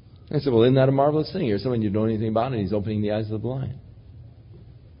 I said, well, isn't that a marvelous thing? Here's someone you don't know anything about, and He's opening the eyes of the blind.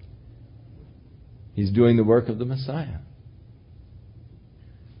 He's doing the work of the Messiah.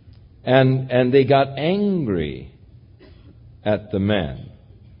 And they got angry at the man.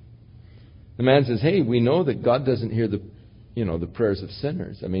 The man says, hey, we know that God doesn't hear the prayers of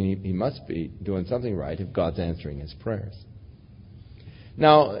sinners. I mean, he must be doing something right if God's answering his prayers.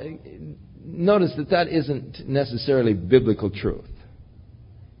 Now, notice that isn't necessarily biblical truth.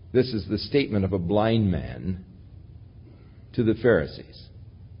 This is the statement of a blind man to the Pharisees.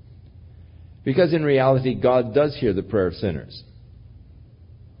 Because in reality, God does hear the prayer of sinners.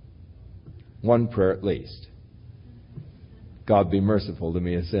 One prayer at least. God be merciful to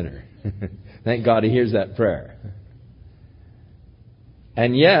me, a sinner. Thank God He hears that prayer.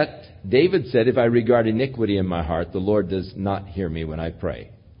 And yet, David said, if I regard iniquity in my heart, the Lord does not hear me when I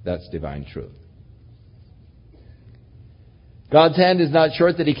pray. That's divine truth. God's hand is not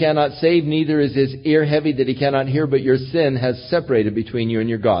short that He cannot save, neither is His ear heavy that He cannot hear, but your sin has separated between you and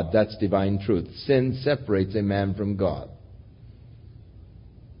your God. That's divine truth. Sin separates a man from God.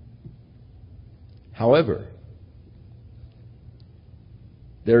 However,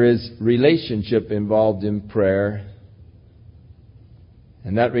 there is relationship involved in prayer,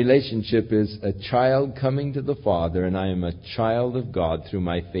 and that relationship is a child coming to the Father, and I am a child of God through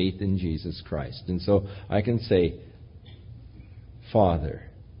my faith in Jesus Christ. And so I can say, Father,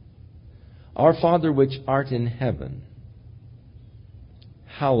 our Father which art in heaven,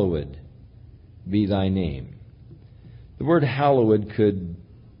 hallowed be thy name. The word hallowed could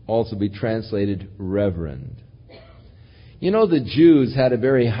also be translated reverend. The Jews had a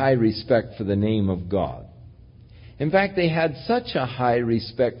very high respect for the name of God. In fact, they had such a high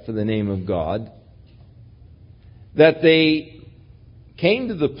respect for the name of God that they came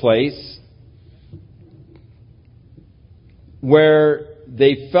to the place where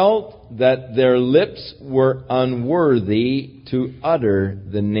they felt that their lips were unworthy to utter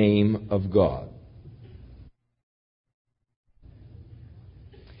the name of God.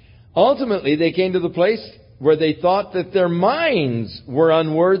 Ultimately, they came to the place where they thought that their minds were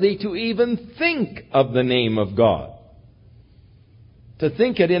unworthy to even think of the name of God, to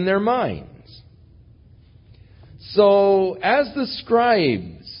think it in their minds. So, as the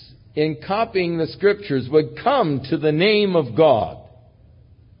scribes, in copying the Scriptures, would come to the name of God,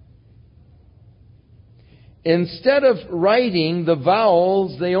 instead of writing the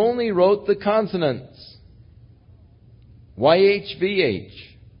vowels, they only wrote the consonants. YHVH.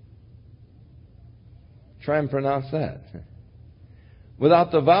 Try and pronounce that.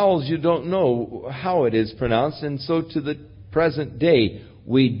 Without the vowels, you don't know how it is pronounced. And so to the present day,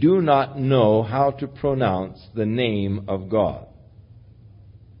 we do not know how to pronounce the name of God.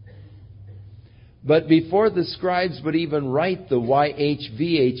 But before the scribes would even write the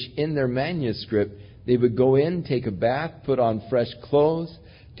YHVH in their manuscript, they would go in, take a bath, put on fresh clothes,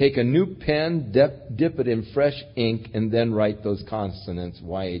 take a new pen, dip it in fresh ink, and then write those consonants,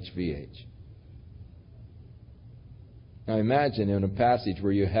 YHVH. Now imagine in a passage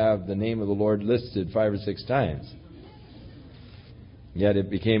where you have the name of the Lord listed 5 or 6 times. Yet it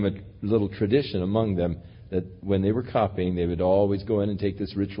became a little tradition among them that when they were copying, they would always go in and take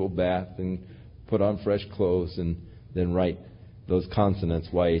this ritual bath and put on fresh clothes and then write those consonants,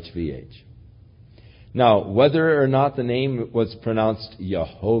 YHVH. Now, whether or not the name was pronounced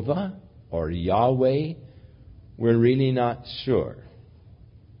Jehovah or Yahweh, we're really not sure.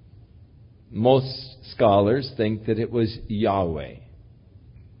 Most scholars think that it was Yahweh.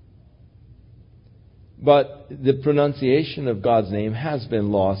 But the pronunciation of God's name has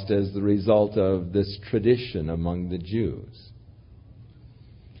been lost as the result of this tradition among the Jews.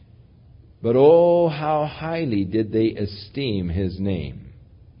 But oh, how highly did they esteem His name.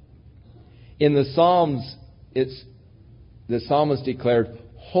 In the Psalms, the psalmist declared,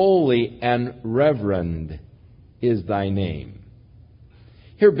 "Holy and reverend is thy name."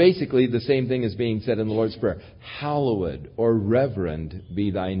 Here basically the same thing is being said in the Lord's Prayer. Hallowed or reverend be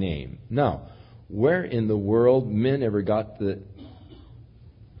thy name. Now, where in the world men ever got the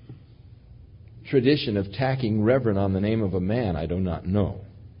tradition of tacking reverend on the name of a man, I do not know.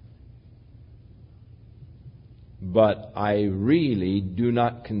 But I really do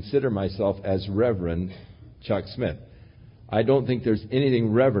not consider myself as Reverend Chuck Smith. I don't think there's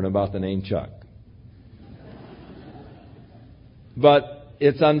anything reverend about the name Chuck. But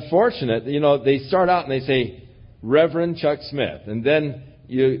it's unfortunate, they start out and they say, Reverend Chuck Smith. And then,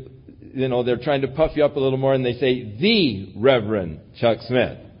 they're trying to puff you up a little more and they say, the Reverend Chuck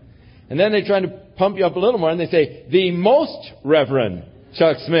Smith. And then they're trying to pump you up a little more and they say, the Most Reverend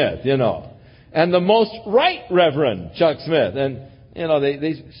Chuck Smith, And the Most Right Reverend Chuck Smith. And,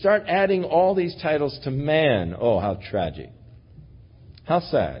 they start adding all these titles to man. Oh, how tragic. How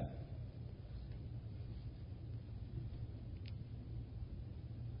sad.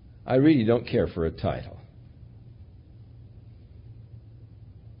 I really don't care for a title.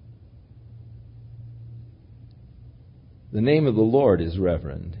 The name of the Lord is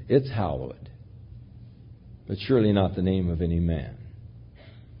reverend. It's hallowed. But surely not the name of any man.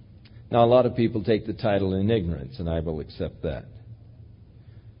 Now, a lot of people take the title in ignorance, and I will accept that.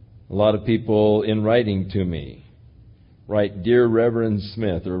 A lot of people, in writing to me, write, Dear Reverend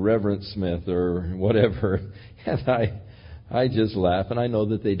Smith, or Reverend Smith, or whatever, and I just laugh, and I know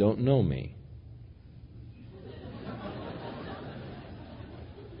that they don't know me.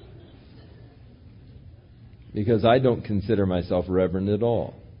 Because I don't consider myself reverend at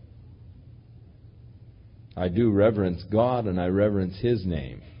all. I do reverence God, and I reverence His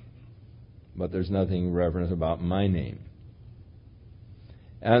name. But there's nothing reverent about my name.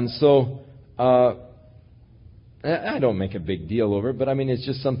 And so, I don't make a big deal over it, but it's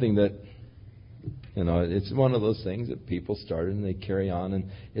just something that, it's one of those things that people started and they carry on, and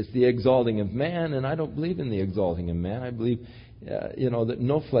it's the exalting of man, and I don't believe in the exalting of man. I believe, that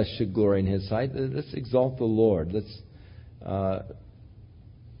no flesh should glory in His sight. Let's exalt the Lord. Let's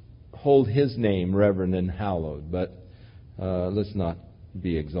hold His name reverend and hallowed, but let's not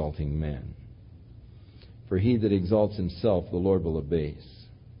be exalting man. For he that exalts himself, the Lord will abase.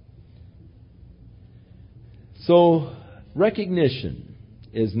 So, recognition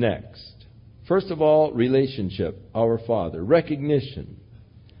is next. First of all, relationship, our Father. Recognition,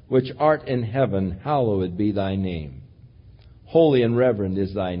 which art in heaven, hallowed be thy name. Holy and reverend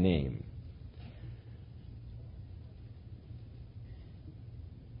is thy name.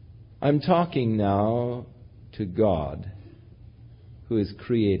 I'm talking now to God, who has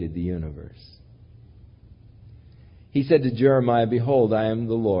created the universe. He said to Jeremiah, Behold, I am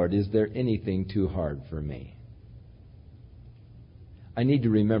the Lord. Is there anything too hard for me? I need to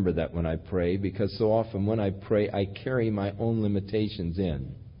remember that when I pray, because so often when I pray, I carry my own limitations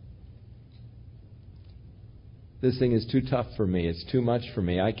in. This thing is too tough for me. It's too much for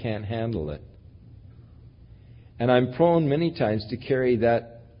me. I can't handle it. And I'm prone many times to carry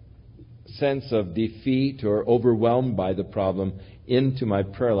that sense of defeat or overwhelmed by the problem into my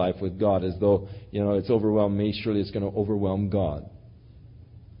prayer life with God, as though, it's overwhelmed me, surely it's going to overwhelm God.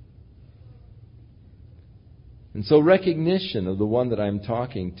 And so recognition of the one that I'm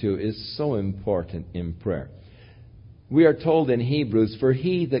talking to is so important in prayer. We are told in Hebrews, For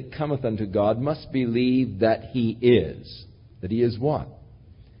he that cometh unto God must believe that He is. That He is what?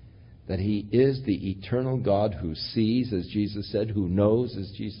 that He is the eternal God who sees, as Jesus said, who knows, as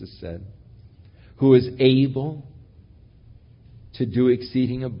Jesus said, who is able to do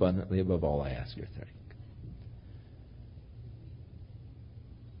exceeding abundantly above all I ask or think.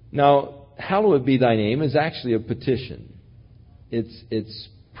 Now, hallowed be thy name is actually a petition. It's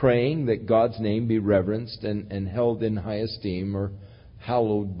praying that God's name be reverenced and held in high esteem or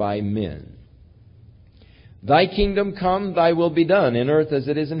hallowed by men. Thy kingdom come, thy will be done, in earth as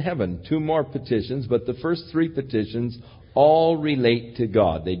it is in heaven. 2 more petitions, but the first 3 petitions all relate to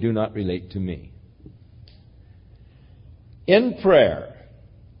God. They do not relate to me. In prayer,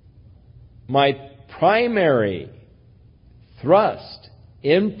 my primary thrust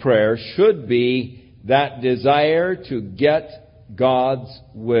in prayer should be that desire to get God's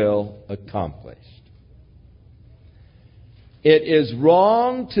will accomplished. It is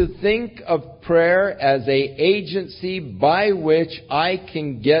wrong to think of prayer as an agency by which I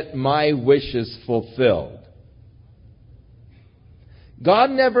can get my wishes fulfilled.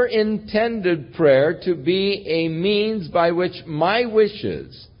 God never intended prayer to be a means by which my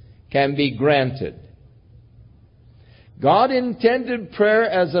wishes can be granted. God intended prayer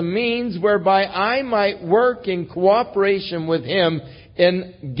as a means whereby I might work in cooperation with Him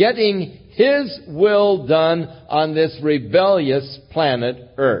in getting His will done on this rebellious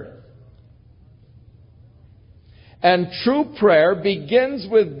planet Earth. And true prayer begins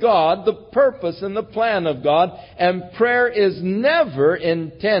with God, the purpose and the plan of God, and prayer is never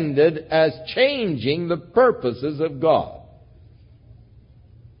intended as changing the purposes of God.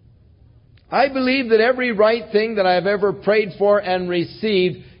 I believe that every right thing that I have ever prayed for and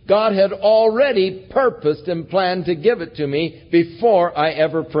received, God had already purposed and planned to give it to me before I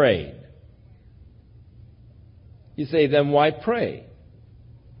ever prayed. You say, then why pray?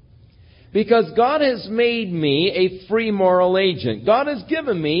 Because God has made me a free moral agent. God has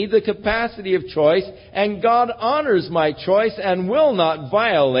given me the capacity of choice, and God honors my choice and will not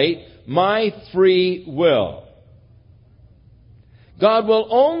violate my free will. God will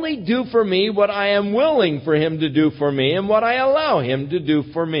only do for me what I am willing for Him to do for me and what I allow Him to do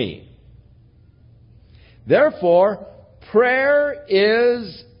for me. Therefore, prayer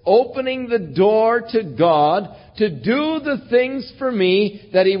is opening the door to God to do the things for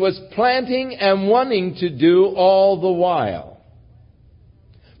me that He was planting and wanting to do all the while,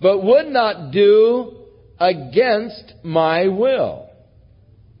 but would not do against my will.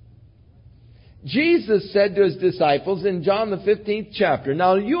 Jesus said to His disciples in John the 15th chapter,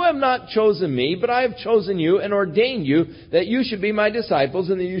 "Now you have not chosen me, but I have chosen you and ordained you that you should be my disciples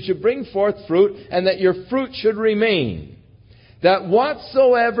and that you should bring forth fruit and that your fruit should remain. That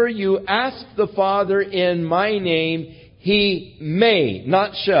whatsoever you ask the Father in my name, He may,"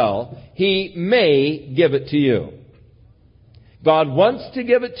 not shall, He may give it to you. God wants to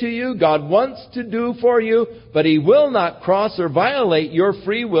give it to you. God wants to do for you, but He will not cross or violate your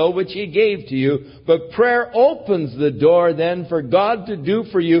free will which He gave to you. But prayer opens the door then for God to do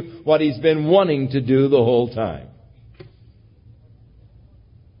for you what He's been wanting to do the whole time.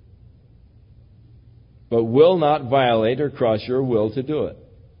 But will not violate or cross your will to do it.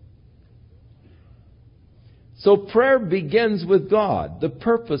 So prayer begins with God, the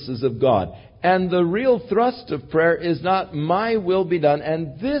purposes of God. And the real thrust of prayer is not my will be done.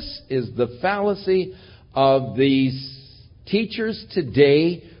 And this is the fallacy of these teachers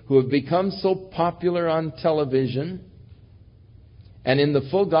today who have become so popular on television and in the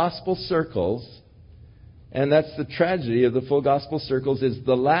full gospel circles. And that's the tragedy of the full gospel circles, is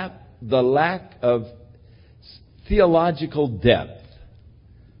the lack of theological depth.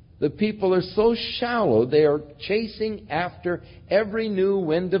 The people are so shallow, they are chasing after every new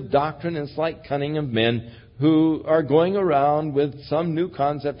wind of doctrine. It's like cunning of men who are going around with some new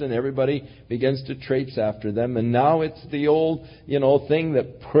concept and everybody begins to traipse after them. And now it's the old, thing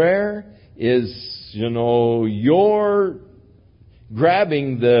that prayer is, you're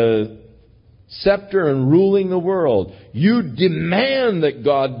grabbing the scepter and ruling the world. You demand that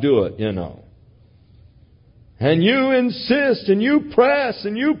God do it, And you insist, and you press,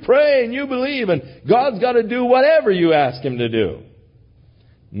 and you pray, and you believe, and God's got to do whatever you ask Him to do.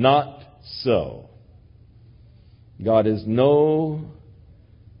 Not so. God is no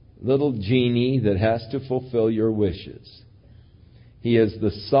little genie that has to fulfill your wishes. He is the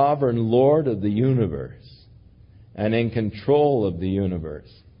sovereign Lord of the universe and in control of the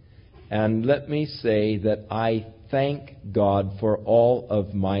universe. And let me say that I thank God for all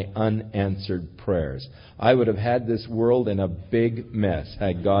of my unanswered prayers. I would have had this world in a big mess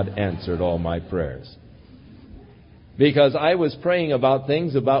had God answered all my prayers. Because I was praying about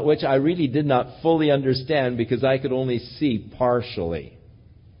things about which I really did not fully understand because I could only see partially.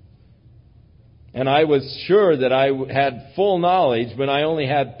 And I was sure that I had full knowledge when I only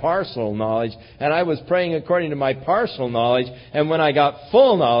had partial knowledge. And I was praying according to my partial knowledge. And when I got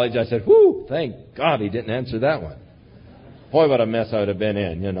full knowledge, I said, whew, thank God He didn't answer that one. Boy, what a mess I would have been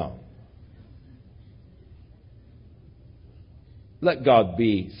in, you know. Let God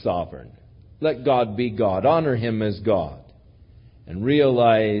be sovereign. Let God be God. Honor Him as God. And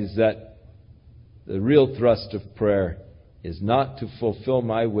realize that the real thrust of prayer is not to fulfill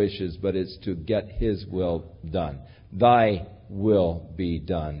my wishes, but it's to get His will done. Thy will be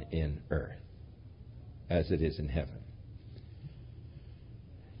done in earth as it is in heaven.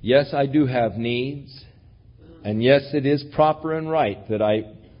 Yes, I do have needs. And yes, it is proper and right that I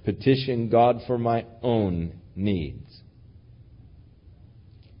petition God for my own needs.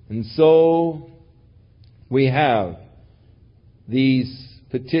 And so we have these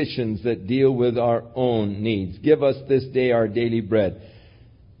petitions that deal with our own needs. Give us this day our daily bread.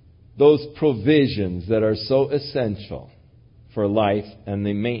 Those provisions that are so essential for life and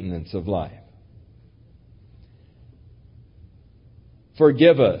the maintenance of life.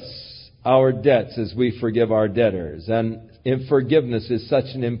 Forgive us our debts as we forgive our debtors. And forgiveness is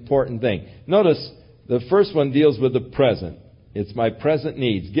such an important thing. Notice the first one deals with the present. It's my present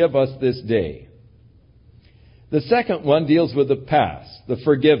needs. Give us this day. The second one deals with the past, the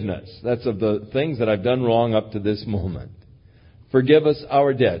forgiveness. That's of the things that I've done wrong up to this moment. Forgive us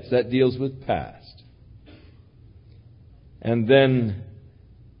our debts. That deals with past. And then,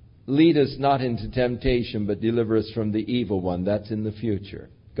 lead us not into temptation, but deliver us from the evil one. That's in the future.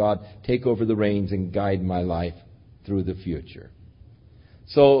 God, take over the reins and guide my life through the future.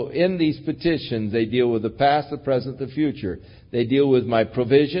 So in these petitions, they deal with the past, the present, the future. They deal with my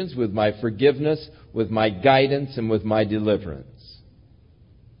provisions, with my forgiveness, with my guidance, and with my deliverance.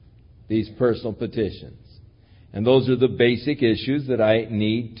 These personal petitions. And those are the basic issues that I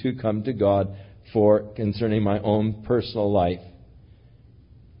need to come to God for concerning my own personal life.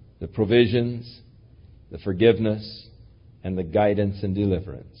 The provisions, the forgiveness, and the guidance and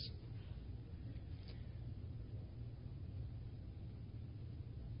deliverance.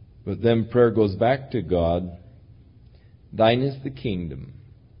 But then prayer goes back to God. Thine is the kingdom,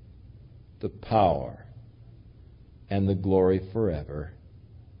 the power, and the glory forever.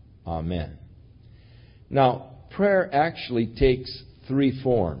 Amen. Now, prayer actually takes three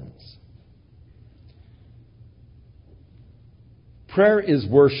forms. Prayer is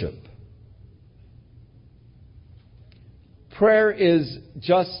worship. Prayer is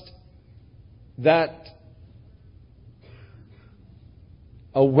just that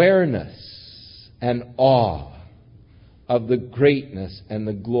awareness and awe of the greatness and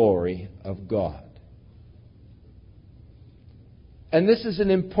the glory of God. And this is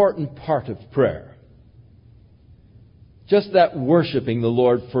an important part of prayer. Just that worshiping the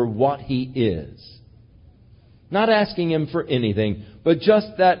Lord for what He is. Not asking Him for anything, but just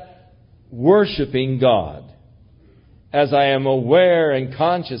that worshiping God as I am aware and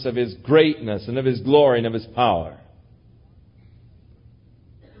conscious of His greatness and of His glory and of His power.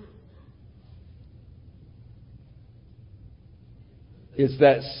 It's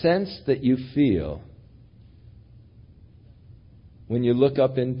that sense that you feel when you look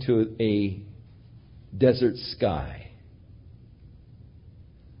up into a desert sky.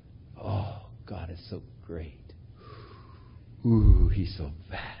 Oh, God is so great. Ooh, He's so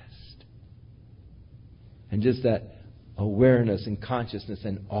vast. And just that awareness and consciousness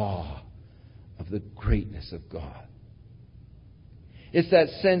and awe of the greatness of God. It's that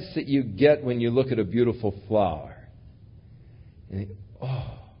sense that you get when you look at a beautiful flower. And you think,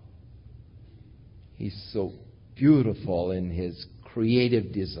 oh, He's so beautiful in His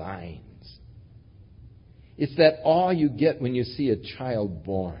creative designs. It's that awe you get when you see a child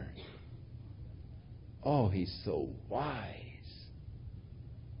born. Oh, He's so wise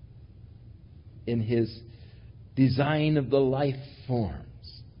in His design of the life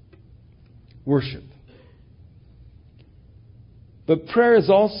forms. Worship. But prayer is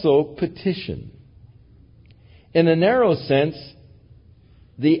also petition. In a narrow sense,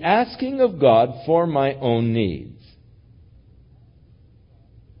 the asking of God for my own needs.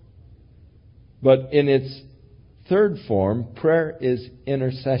 But in its third form, prayer is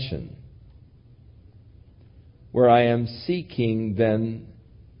intercession, where I am seeking then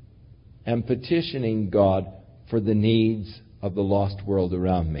and petitioning God for the needs of the lost world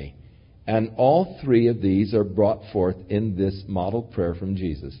around me. And all three of these are brought forth in this model prayer from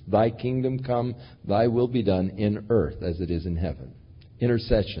Jesus. Thy kingdom come, thy will be done in earth as it is in heaven.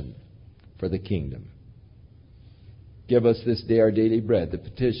 Intercession for the kingdom. Give us this day our daily bread, the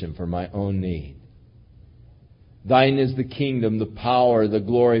petition for my own need. Thine is the kingdom, the power, the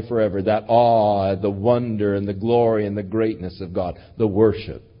glory forever. That awe, the wonder, and the glory, and the greatness of God. The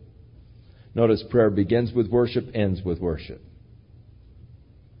worship. Notice prayer begins with worship, ends with worship.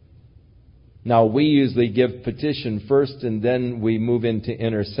 Now, we usually give petition first and then we move into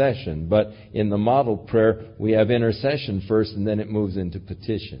intercession. But in the model prayer, we have intercession first and then it moves into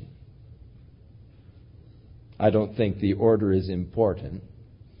petition. I don't think the order is important,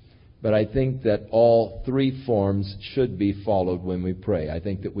 but I think that all three forms should be followed when we pray. I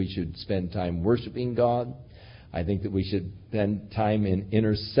think that we should spend time worshiping God. I think that we should spend time in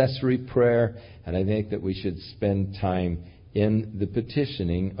intercessory prayer. And I think that we should spend time in the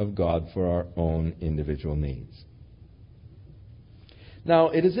petitioning of God for our own individual needs.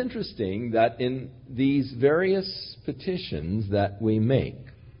 Now, it is interesting that in these various petitions that we make,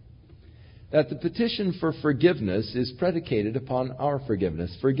 that the petition for forgiveness is predicated upon our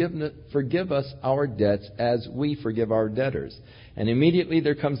forgiveness. Forgive us our debts as we forgive our debtors. And immediately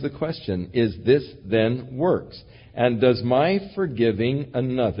there comes the question, is this then works? And does my forgiving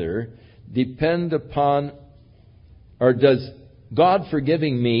another depend upon, or does God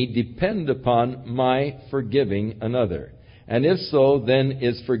forgiving me depend upon my forgiving another? And if so, then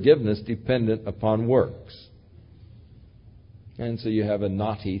is forgiveness dependent upon works? And so you have a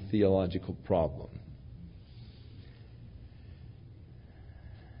knotty theological problem.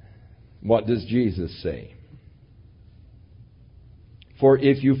 What does Jesus say? For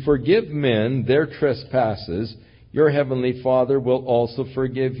if you forgive men their trespasses, your heavenly Father will also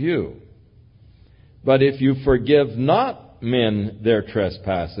forgive you. But if you forgive not men their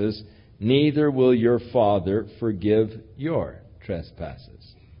trespasses, neither will your Father forgive your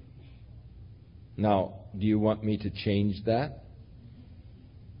trespasses. Now, do you want me to change that?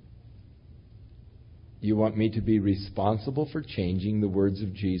 You want me to be responsible for changing the words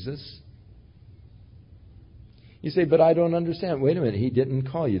of Jesus? You say, but I don't understand. Wait a minute, He didn't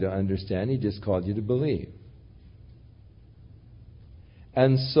call you to understand. He just called you to believe.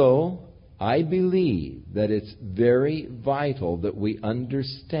 And so, I believe that it's very vital that we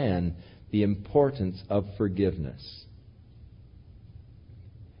understand the importance of forgiveness.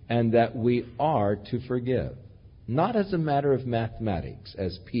 And that we are to forgive. Not as a matter of mathematics,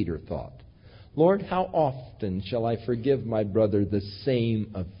 as Peter thought. Lord, how often shall I forgive my brother the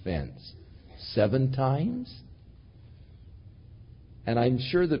same offense? 7 times? And I'm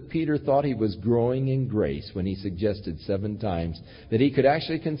sure that Peter thought he was growing in grace when he suggested 7 times, that he could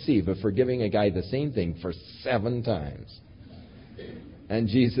actually conceive of forgiving a guy the same thing for 7 times. And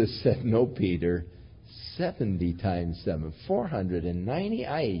Jesus said, no, Peter, 70 times 7, 490.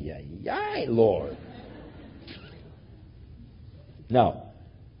 Ay, Lord. Now,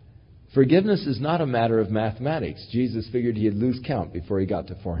 forgiveness is not a matter of mathematics. Jesus figured he'd lose count before he got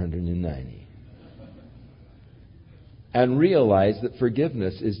to 490. And realize that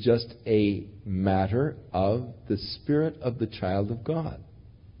forgiveness is just a matter of the spirit of the child of God.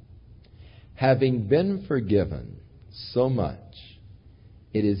 Having been forgiven so much,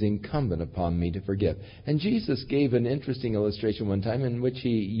 it is incumbent upon me to forgive. And Jesus gave an interesting illustration one time in which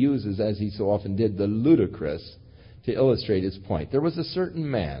He uses, as He so often did, the ludicrous to illustrate His point. There was a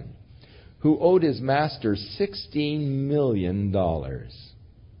certain man who owed his master $16 million.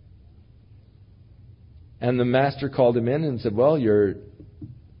 And the master called him in and said, well, your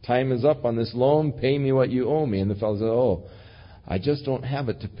time is up on this loan. Pay me what you owe me. And the fellow said, oh, I just don't have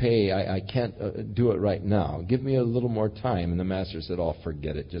it to pay. I can't do it right now. Give me a little more time. And the master said, oh,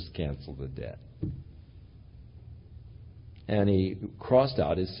 forget it. Just cancel the debt. And he crossed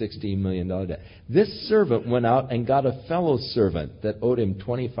out his $16 million debt. This servant went out and got a fellow servant that owed him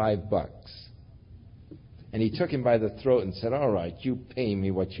 $25. And he took him by the throat and said, all right, you pay me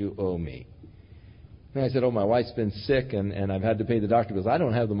what you owe me. And I said, oh, my wife's been sick and I've had to pay the doctor bills. I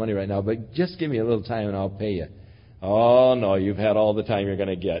don't have the money right now, but just give me a little time and I'll pay you. Oh, no, you've had all the time you're going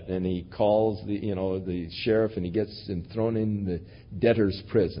to get. And he calls the sheriff and he gets him thrown in the debtor's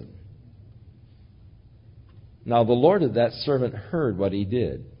prison. Now, the Lord of that servant heard what he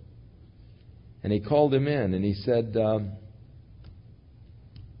did. And He called him in and He said,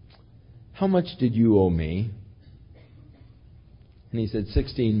 how much did you owe me? And he said,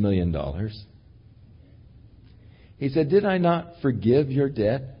 $16 million. He said, did I not forgive your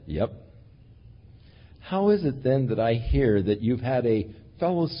debt? Yep. How is it then that I hear that you've had a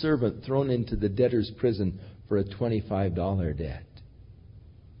fellow servant thrown into the debtor's prison for a $25 debt?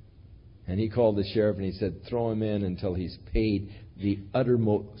 And he called the sheriff and he said, throw him in until he's paid the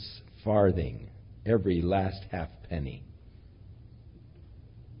uttermost farthing, every last half penny.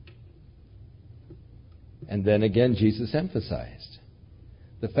 And then again Jesus emphasized,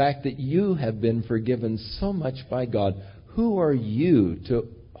 The fact that you have been forgiven so much by God. Who are you to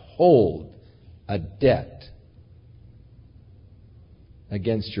hold a debt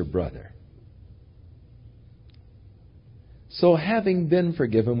against your brother? So having been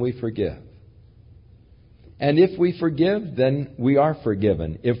forgiven, we forgive. And if we forgive, then we are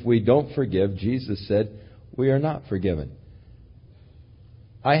forgiven. If we don't forgive, Jesus said, we are not forgiven.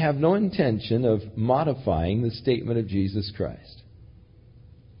 I have no intention of modifying the statement of Jesus Christ.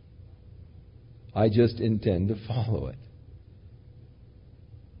 I just intend to follow it.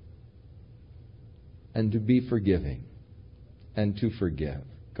 And to be forgiving. And to forgive.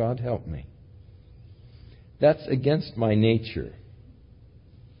 God help me. That's against my nature.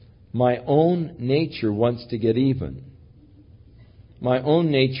 My own nature wants to get even. My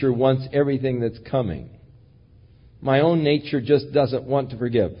own nature wants everything that's coming. My own nature just doesn't want to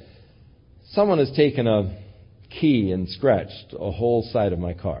forgive. Someone has taken a key and scratched a whole side of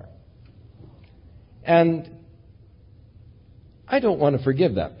my car. And I don't want to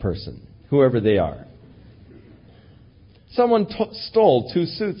forgive that person, whoever they are. Someone stole 2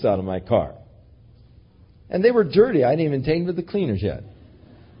 suits out of my car. And they were dirty. I didn't even take them to the cleaners yet.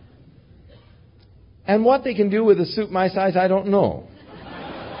 And what they can do with a suit my size, I don't know.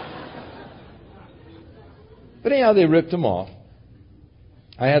 But anyhow, they ripped them off.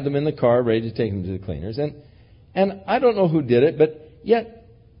 I had them in the car, ready to take them to the cleaners. And I don't know who did it, but yet,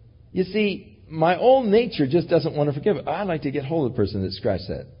 you see, my old nature just doesn't want to forgive it. I'd like to get hold of the person that scratched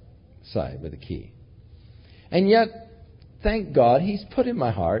that side with a key. And yet, thank God, He's put in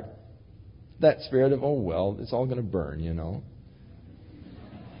my heart that spirit of, oh, well, it's all going to burn, you know.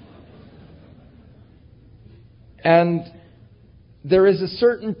 And there is a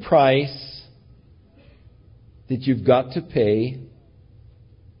certain price that you've got to pay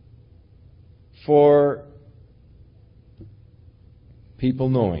for people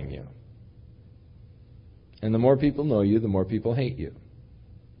knowing you. And the more people know you, the more people hate you.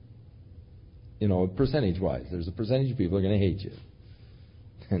 You know, percentage-wise, there's a percentage of people who are going to hate you.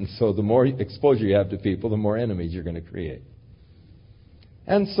 And so the more exposure you have to people, the more enemies you're going to create.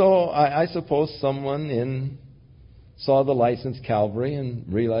 And so I suppose someone saw the license Calvary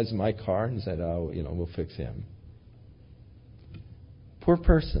and realized my car and said, oh, you know, we'll fix him. Poor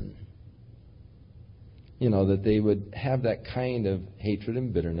person. You know, that they would have that kind of hatred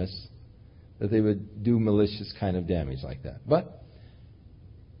and bitterness, that they would do malicious kind of damage like that. But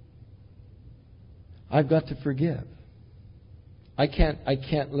I've got to forgive. I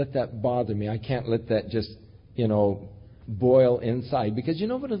can't let that bother me. I can't let that just, you know, boil inside. Because you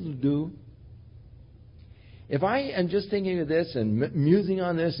know what it'll do? If I am just thinking of this and musing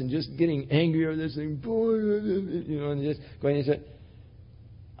on this and just getting angry over this and, you know, and just going into it,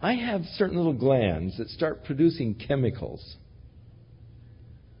 I have certain little glands that start producing chemicals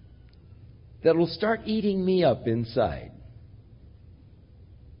that will start eating me up inside.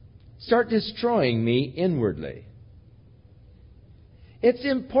 Start destroying me inwardly. It's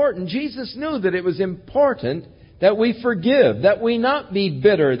important. Jesus knew that it was important that we forgive, that we not be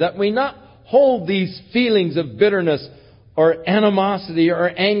bitter, that we not hold these feelings of bitterness or animosity or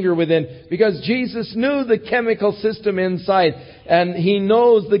anger within, because Jesus knew the chemical system inside, and He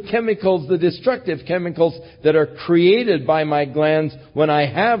knows the chemicals, the destructive chemicals that are created by my glands when I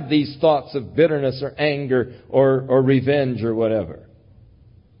have these thoughts of bitterness or anger or revenge or whatever.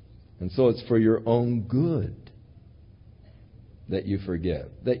 And so it's for your own good that you forgive,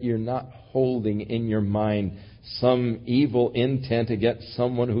 that you're not holding in your mind some evil intent against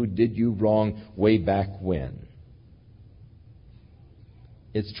someone who did you wrong way back when.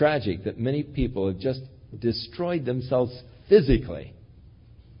 It's tragic that many people have just destroyed themselves physically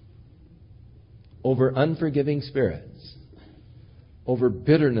over unforgiving spirits, over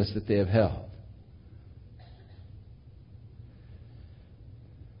bitterness that they have held.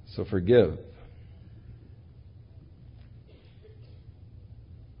 So forgive.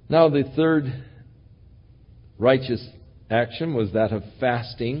 Now the third righteous action was that of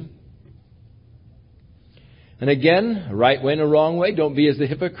fasting. And again, a right way and a wrong way. Don't be as the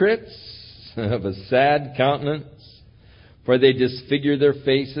hypocrites of a sad countenance, for they disfigure their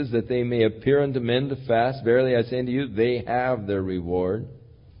faces that they may appear unto men to fast. Verily I say unto you, they have their reward.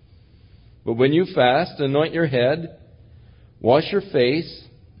 But when you fast, anoint your head, wash your face,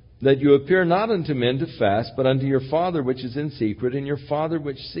 that you appear not unto men to fast, but unto your Father which is in secret, and your Father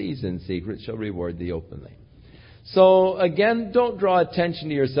which sees in secret shall reward thee openly. So again, don't draw attention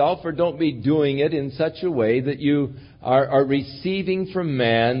to yourself, or don't be doing it in such a way that you are receiving from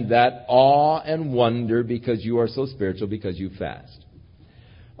man that awe and wonder because you are so spiritual, because you fast.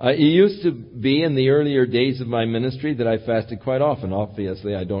 It used to be in the earlier days of my ministry that I fasted quite often.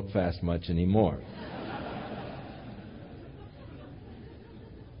 Obviously, I don't fast much anymore.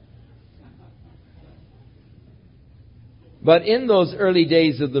 But in those early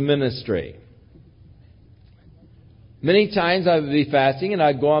days of the ministry, many times I would be fasting and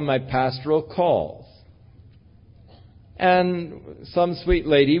I'd go on my pastoral calls. And some sweet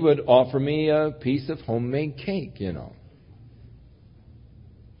lady would offer me a piece of homemade cake,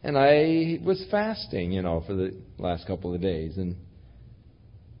 And I was fasting, for the last couple of days. And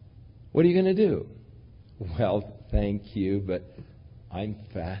what are you going to do? Well, thank you, but I'm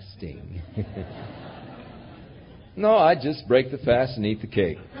fasting. No, I just break the fast and eat the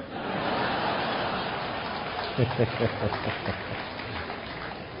cake.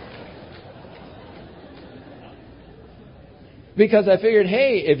 Because I figured,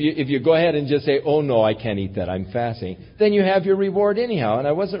 hey, if you go ahead and just say, oh no, I can't eat that, I'm fasting, then you have your reward anyhow. And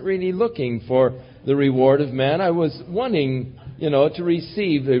I wasn't really looking for the reward of man. I was wanting, to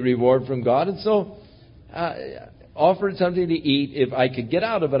receive the reward from God. And so offered something to eat. If I could get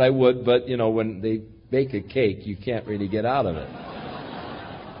out of it, I would. But, when they bake a cake, you can't really get out of it.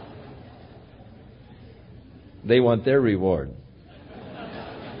 They want their reward.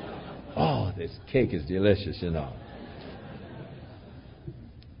 Oh, this cake is delicious,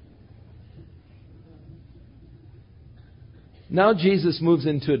 Now Jesus moves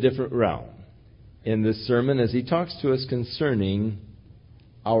into a different realm in this sermon as he talks to us concerning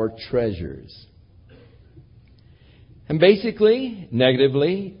our treasures. And basically,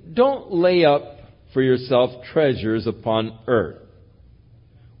 negatively, don't lay up for yourself treasures upon earth,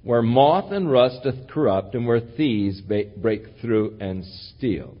 where moth and rust doth corrupt, and where thieves break through and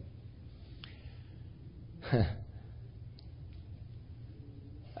steal.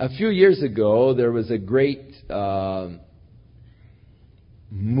 A few years ago, there was a great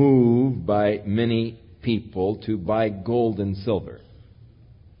move by many people to buy gold and silver.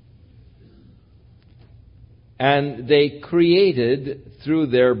 And they created, through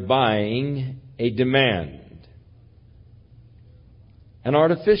their buying, a demand, an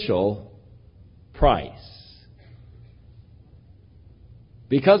artificial price.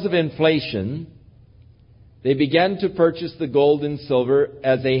 Because of inflation, they began to purchase the gold and silver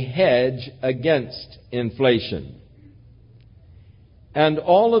as a hedge against inflation. And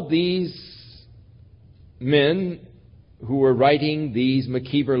all of these men who were writing these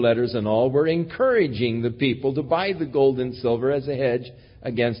McKeever letters and all were encouraging the people to buy the gold and silver as a hedge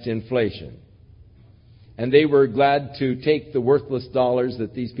against inflation. And they were glad to take the worthless dollars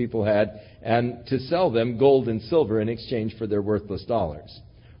that these people had and to sell them gold and silver in exchange for their worthless dollars,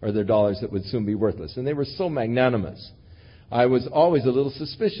 or their dollars that would soon be worthless. And they were so magnanimous. I was always a little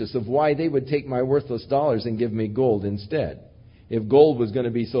suspicious of why they would take my worthless dollars and give me gold instead. If gold was going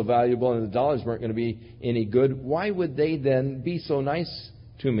to be so valuable and the dollars weren't going to be any good, why would they then be so nice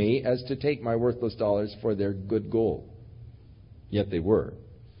to me as to take my worthless dollars for their good gold? Yet they were.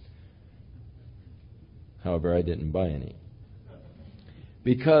 However, I didn't buy any.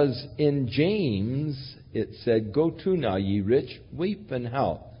 Because in James it said, "Go to now, ye rich, weep and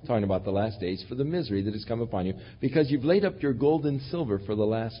howl." Talking about the last days, for the misery that has come upon you, because you've laid up your gold and silver for the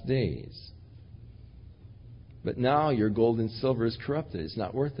last days. But now your gold and silver is corrupted. It's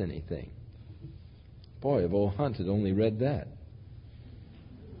not worth anything. Boy, if old Hunt had only read that.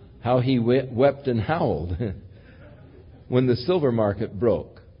 How he wept and howled when the silver market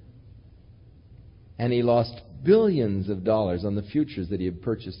broke. And he lost billions of dollars on the futures that he had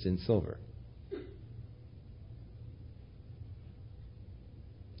purchased in silver.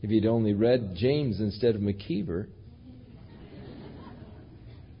 If he'd only read James instead of McKeever,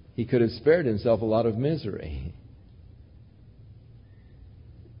 he could have spared himself a lot of misery.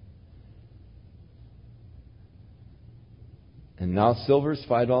 And now silver's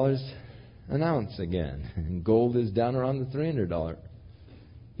 $5 an ounce again. And gold is down around the $300.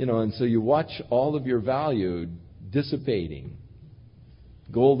 And so you watch all of your value dissipating.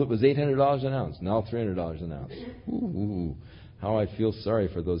 Gold that was $800 an ounce, now $300 an ounce. Ooh, how I feel sorry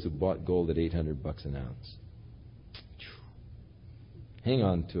for those who bought gold at $800 an ounce. Hang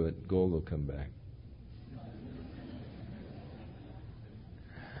on to it. Gold will come back.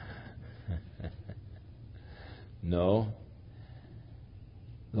 No.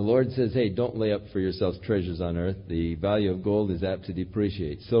 The Lord says, hey, don't lay up for yourselves treasures on earth. The value of gold is apt to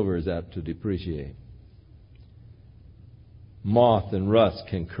depreciate. Silver is apt to depreciate. Moth and rust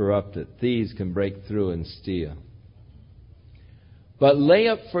can corrupt it. Thieves can break through and steal. But lay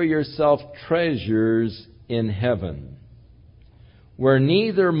up for yourself treasures in heaven, where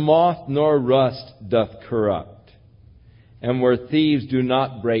neither moth nor rust doth corrupt, and where thieves do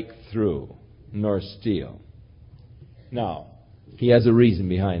not break through nor steal. Now, he has a reason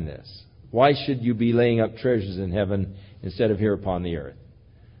behind this. Why should you be laying up treasures in heaven instead of here upon the earth?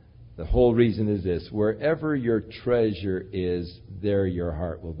 The whole reason is this: wherever your treasure is, there your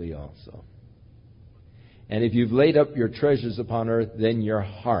heart will be also. And if you've laid up your treasures upon earth, then your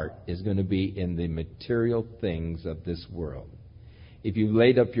heart is going to be in the material things of this world. If you've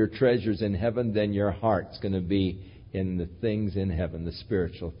laid up your treasures in heaven, then your heart's going to be in the things in heaven, the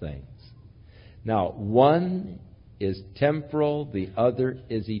spiritual things. Now, one is temporal, the other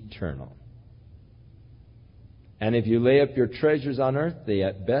is eternal. And if you lay up your treasures on earth, they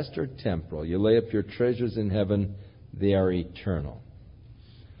at best are temporal. You lay up your treasures in heaven, they are eternal.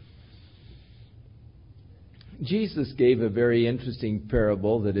 Jesus gave a very interesting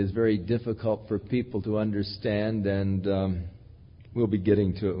parable that is very difficult for people to understand, and we'll be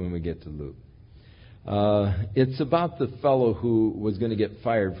getting to it when we get to Luke. It's about the fellow who was going to get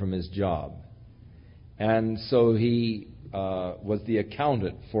fired from his job. And so he was the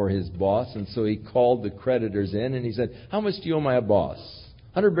accountant for his boss, and so he called the creditors in, and he said, "How much do you owe my boss?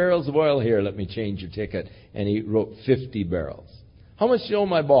 100 barrels of oil here, let me change your ticket." And he wrote 50 barrels. "How much do you owe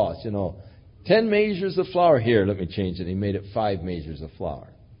my boss? 10 measures of flour here, let me change it." He made it 5 measures of flour.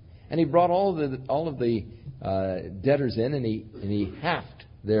 And he brought all of the debtors in, and he halved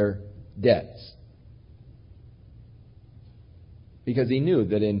their debts. Because he knew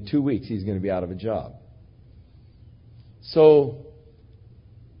that in 2 weeks he's going to be out of a job. So,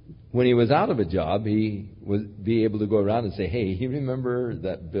 when he was out of a job, he would be able to go around and say, "Hey, you remember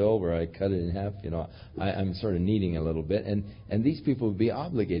that bill where I cut it in half? I'm sort of needing a little bit." And these people would be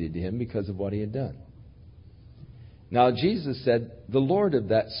obligated to him because of what he had done. Now, Jesus said, the Lord of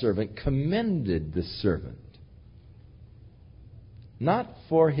that servant commended the servant, not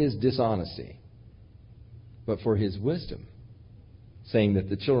for his dishonesty, but for his wisdom, saying that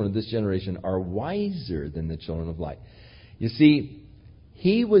the children of this generation are wiser than the children of light. You see,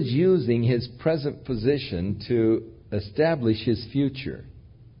 he was using his present position to establish his future.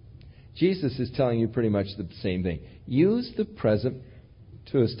 Jesus is telling you pretty much the same thing. Use the present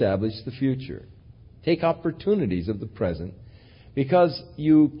to establish the future. Take opportunities of the present, because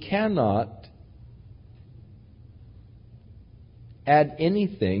you cannot add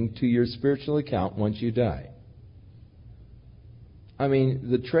anything to your spiritual account once you die. I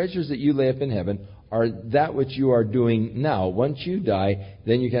mean, the treasures that you lay up in heaven are that which you are doing now. Once you die,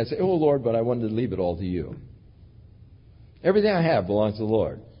 then you can't say, "Oh, Lord, but I wanted to leave it all to you." Everything I have belongs to the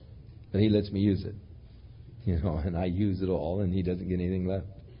Lord, but He lets me use it. And I use it all, and He doesn't get anything left.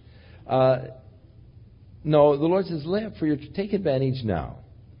 No, the Lord says, take advantage now.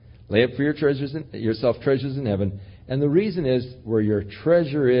 Lay up for yourself treasures in heaven. And the reason is, where your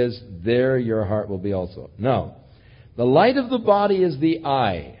treasure is, there your heart will be also. Now, the light of the body is the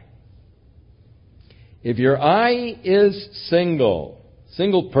eye. If your eye is single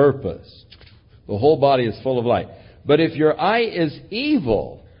purpose, the whole body is full of light. But if your eye is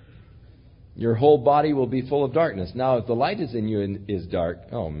evil, your whole body will be full of darkness. Now, if the light is in you and is dark,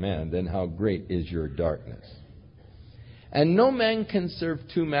 oh man, then how great is your darkness. And no man can serve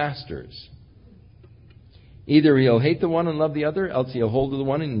two masters. Either he'll hate the one and love the other, else he'll hold to the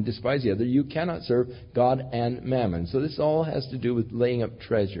one and despise the other. You cannot serve God and mammon. So this all has to do with laying up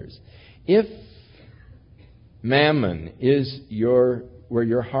treasures. If mammon is where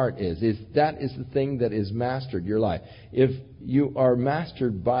your heart is, that is the thing that is mastered your life. If you are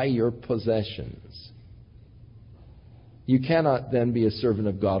mastered by your possessions, you cannot then be a servant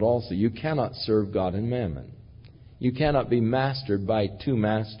of God also. You cannot serve God and mammon. You cannot be mastered by two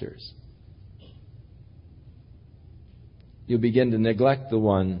masters. You begin to neglect the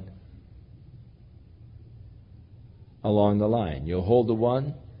one along the line. You'll hold the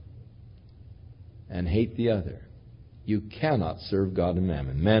one and hate the other. You cannot serve God and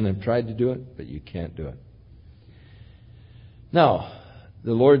mammon. Men have tried to do it, but you can't do it. Now,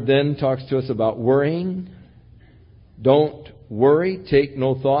 the Lord then talks to us about worrying. Don't worry, take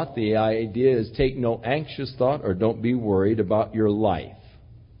no thought. The idea is take no anxious thought, or don't be worried about your life.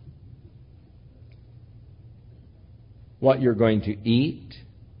 What you're going to eat,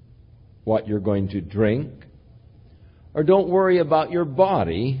 what you're going to drink. Or don't worry about your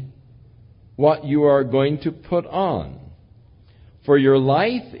body, what you are going to put on. For your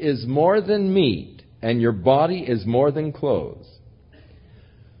life is more than meat, and your body is more than clothes.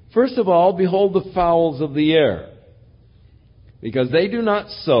 First of all, behold the fowls of the air, because they do not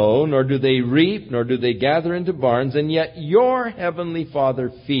sow, nor do they reap, nor do they gather into barns, and yet your heavenly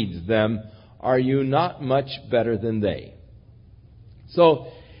Father feeds them. Are you not much better than they? So,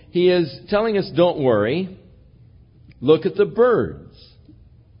 He is telling us don't worry. Look at the birds.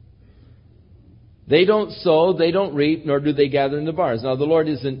 They don't sow, they don't reap, nor do they gather in the barns. Now, the Lord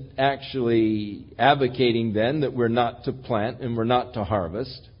isn't actually advocating then that we're not to plant and we're not to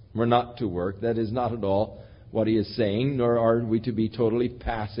harvest, we're not to work. That is not at all what He is saying, nor are we to be totally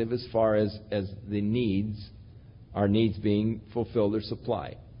passive as far as the needs, our needs being fulfilled or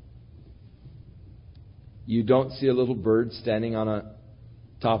supplied. You don't see a little bird standing on a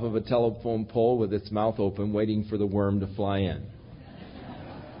top of a telephone pole with its mouth open waiting for the worm to fly in.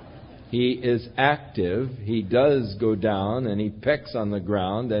 He is active. He does go down and he pecks on the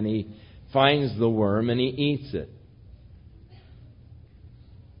ground and he finds the worm and he eats it.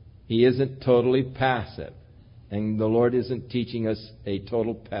 He isn't totally passive. And the Lord isn't teaching us a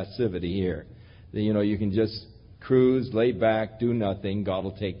total passivity here. You can just cruise, lay back, do nothing, God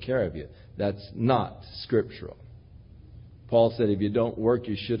will take care of you. That's not scriptural. Paul said if you don't work,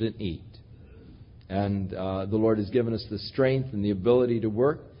 you shouldn't eat. And the Lord has given us the strength and the ability to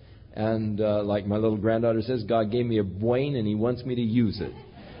work. And like my little granddaughter says, God gave me a brain and He wants me to use it.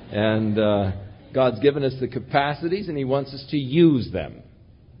 And God's given us the capacities and He wants us to use them.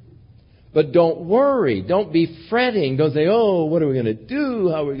 But don't worry. Don't be fretting. Don't say, oh, what are we going to do?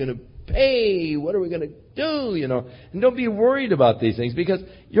 How are we going to pay? What are we going to do? And don't be worried about these things because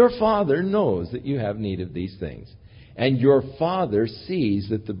your Father knows that you have need of these things. And your Father sees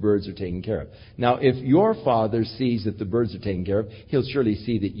that the birds are taken care of. Now, if your Father sees that the birds are taken care of, He'll surely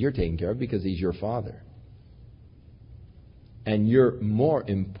see that you're taken care of because He's your Father. And you're more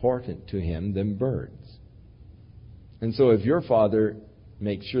important to Him than birds. And so if your Father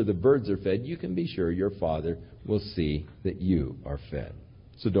makes sure the birds are fed, you can be sure your Father will see that you are fed.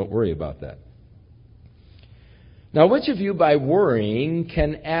 So don't worry about that. Now, which of you by worrying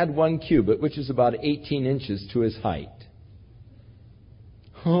can add 1 cubit, which is about 18 inches, to his height?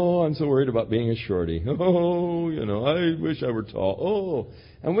 Oh, I'm so worried about being a shorty. Oh, I wish I were tall. Oh,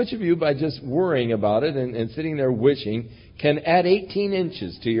 and which of you by just worrying about it and sitting there wishing can add 18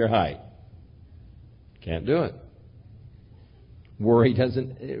 inches to your height? Can't do it. Worry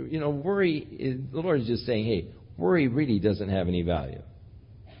doesn't, the Lord is just saying, hey, worry really doesn't have any value.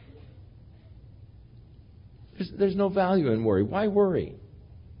 There's no value in worry. Why worry?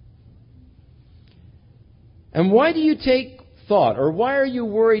 And why do you take thought, or why are you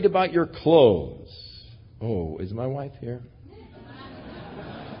worried about your clothes? Oh, is my wife here?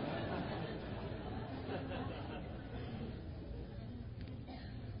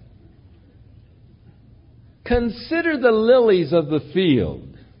 Consider the lilies of the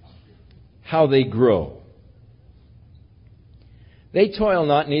field, how they grow. They toil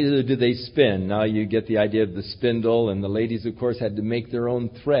not, neither do they spin. Now you get the idea of the spindle, and the ladies, of course, had to make their own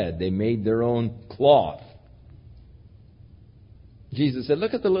thread. They made their own cloth. Jesus said,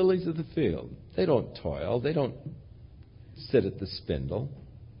 look at the lilies of the field. They don't toil. They don't sit at the spindle.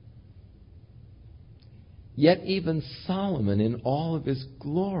 Yet even Solomon, in all of his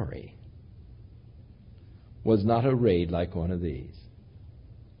glory, was not arrayed like one of these.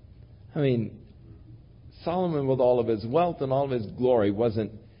 I mean, Solomon, with all of his wealth and all of his glory,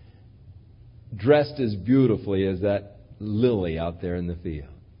 wasn't dressed as beautifully as that lily out there in the field.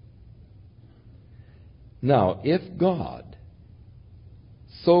 Now, if God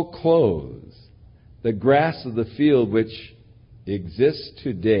so clothes the grass of the field, which exists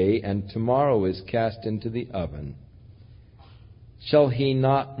today and tomorrow is cast into the oven, shall He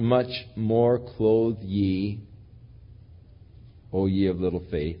not much more clothe ye, O ye of little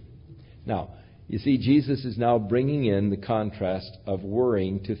faith? Now, you see, Jesus is now bringing in the contrast of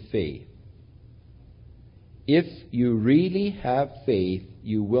worrying to faith. If you really have faith,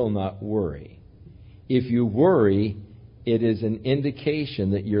 you will not worry. If you worry, it is an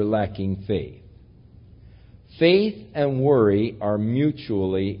indication that you're lacking faith. Faith and worry are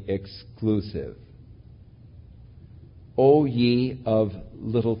mutually exclusive. O ye of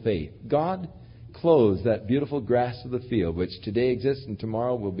little faith. God clothes that beautiful grass of the field, which today exists and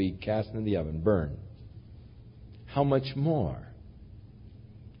tomorrow will be cast into the oven, burned. How much more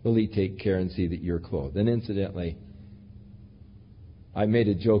will He take care and see that you're clothed? And incidentally, I made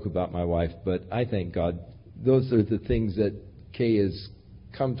a joke about my wife, but I thank God those are the things that Kay has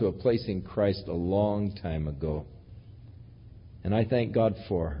come to a place in Christ a long time ago. And I thank God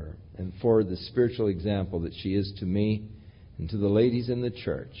for her and for the spiritual example that she is to me and to the ladies in the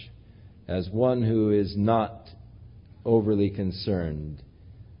church, as one who is not overly concerned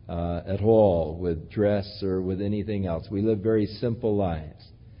at all with dress or with anything else. We live very simple lives.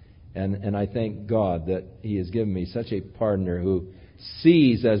 And I thank God that He has given me such a partner who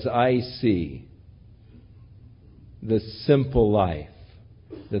sees as I see the simple life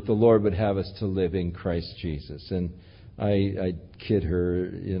that the Lord would have us to live in Christ Jesus. And I kid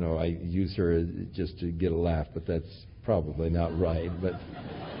her, I use her just to get a laugh, but that's probably not right. But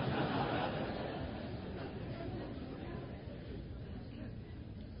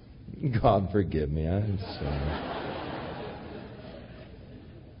God forgive me, I'm sorry.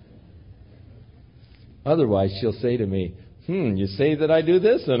 Otherwise, she'll say to me, you say that I do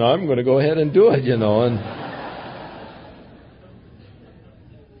this, and I'm going to go ahead and do it, and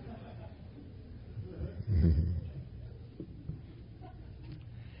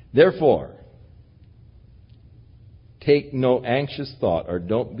therefore, take no anxious thought, or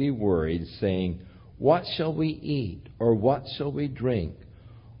don't be worried, saying, what shall we eat? Or what shall we drink?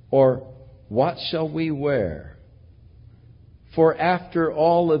 Or what shall we wear? For after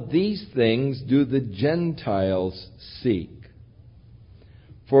all of these things do the Gentiles seek.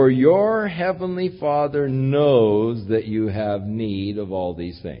 For your heavenly Father knows that you have need of all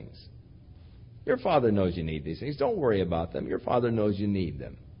these things. Your Father knows you need these things. Don't worry about them. Your Father knows you need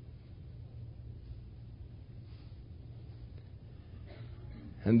them.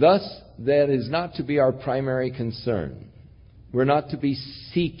 And thus, that is not to be our primary concern. We're not to be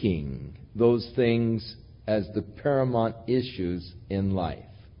seeking those things as the paramount issues in life.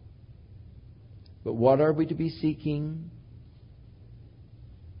 But what are we to be seeking?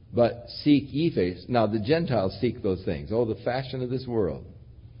 But seek ye first. Now, the Gentiles seek those things. Oh, the fashion of this world.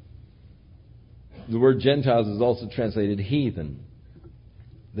 The word Gentiles is also translated heathen.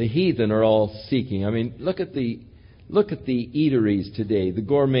 The heathen are all seeking. I mean, look at the eateries today, the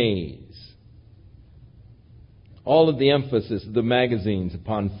gourmets. All of the emphasis of the magazines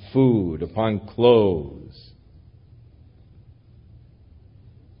upon food, upon clothes.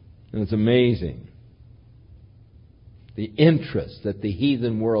 And it's amazing the interest that the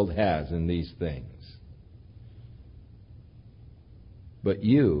heathen world has in these things. But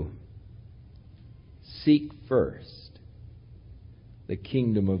you seek first the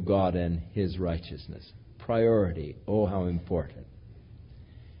kingdom of God and His righteousness. Priority. Oh, how important.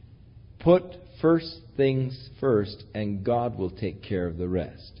 Put first things first, and God will take care of the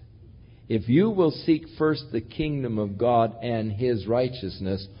rest. If you will seek first the kingdom of God and His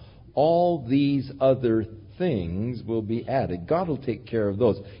righteousness, all these other things will be added. God will take care of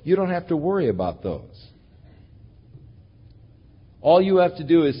those. You don't have to worry about those. All you have to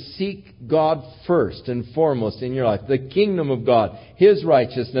do is seek God first and foremost in your life, the kingdom of God, His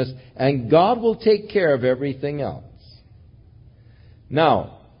righteousness, and God will take care of everything else.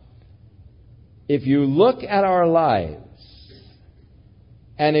 Now, if you look at our lives,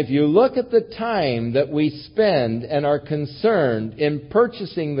 and if you look at the time that we spend and are concerned in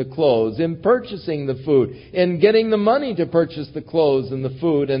purchasing the clothes, in purchasing the food, in getting the money to purchase the clothes and the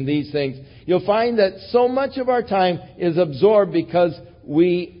food and these things, you'll find that so much of our time is absorbed because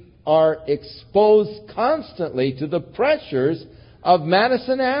we are exposed constantly to the pressures of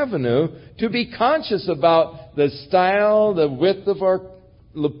Madison Avenue to be conscious about the style, the width of our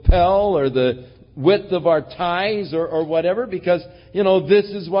lapel, or the width of our ties, or whatever, because, this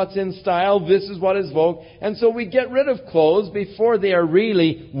is what's in style, this is what is vogue. And so we get rid of clothes before they are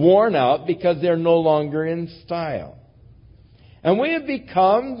really worn out because they're no longer in style. And we have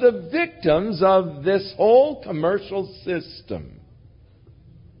become the victims of this whole commercial system.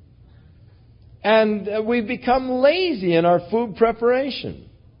 And we've become lazy in our food preparation.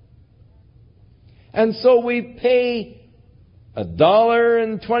 And so we pay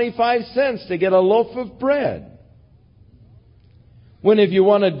 $1.25 to get a loaf of bread. When if you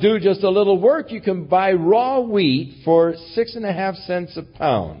want to do just a little work, you can buy raw wheat for 6.5 cents a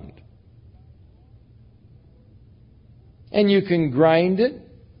pound. And you can grind it,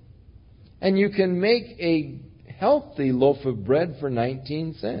 and you can make a healthy loaf of bread for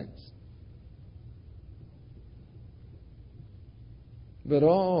 19 cents. But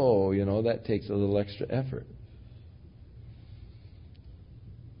that takes a little extra effort.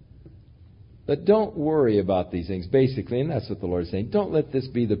 But don't worry about these things, basically, and that's what the Lord is saying. Don't let this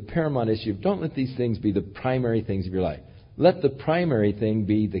be the paramount issue. Don't let these things be the primary things of your life. Let the primary thing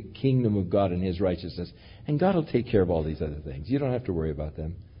be the kingdom of God and His righteousness. And God will take care of all these other things. You don't have to worry about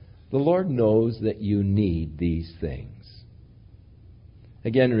them. The Lord knows that you need these things.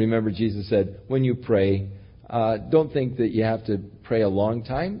 Again, remember Jesus said, when you pray, don't think that you have to pray a long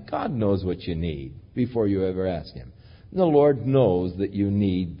time. God knows what you need before you ever ask Him. The Lord knows that you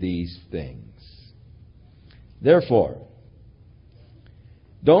need these things. Therefore,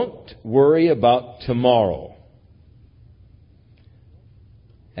 don't worry about tomorrow.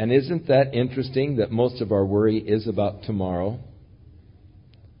 And isn't that interesting that most of our worry is about tomorrow?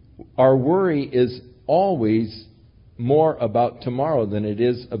 Our worry is always more about tomorrow than it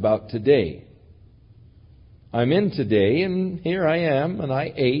is about today. I'm in today, and here I am, and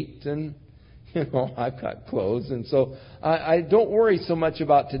I ate, and, I've got clothes, and so I don't worry so much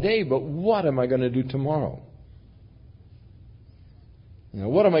about today, but what am I going to do tomorrow?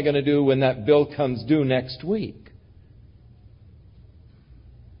 What am I going to do when that bill comes due next week?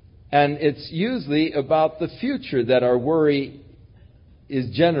 And it's usually about the future that our worry is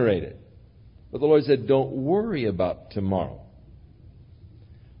generated. But the Lord said, don't worry about tomorrow.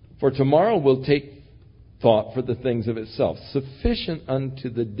 For tomorrow will take thought for the things of itself. Sufficient unto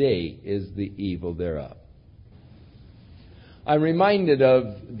the day is the evil thereof. I'm reminded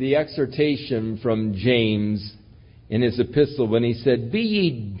of the exhortation from James in his epistle when he said, be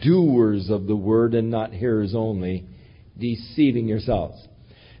ye doers of the word and not hearers only, deceiving yourselves.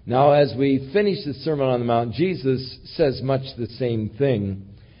 Now, as we finish the Sermon on the Mount, Jesus says much the same thing,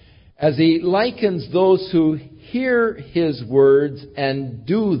 as he likens those who hear his words and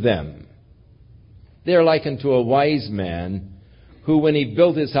do them. They are likened to a wise man who, when he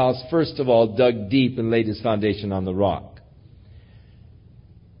built his house, first of all dug deep and laid his foundation on the rock.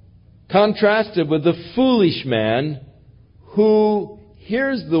 Contrasted with the foolish man who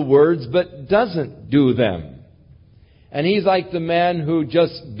hears the words but doesn't do them. And he's like the man who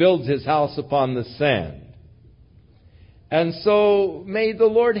just builds his house upon the sand. And so may the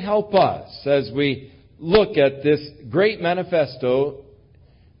Lord help us as we look at this great manifesto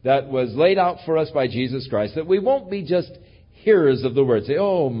that was laid out for us by Jesus Christ, that we won't be just hearers of the word. Say,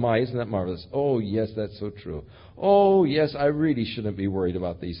 oh my, isn't that marvelous? Oh yes, that's so true. Oh yes, I really shouldn't be worried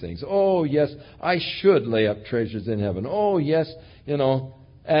about these things. Oh yes, I should lay up treasures in heaven. Oh yes,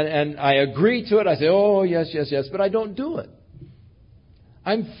 and I agree to it. I say, oh yes, yes, yes, but I don't do it.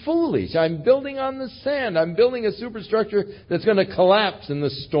 I'm foolish. I'm building on the sand. I'm building a superstructure that's going to collapse in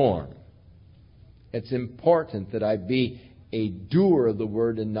the storm. It's important that I be a doer of the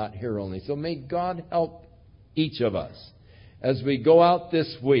word and not hearer only. So may God help each of us as we go out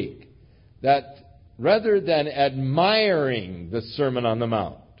this week, that rather than admiring the Sermon on the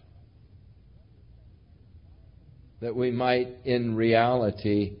Mount, that we might in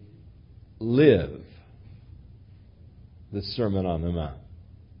reality live the Sermon on the Mount.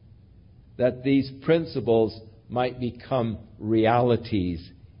 That these principles might become realities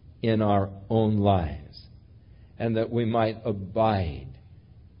in our own lives. And that we might abide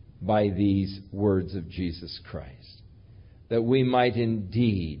by these words of Jesus Christ. That we might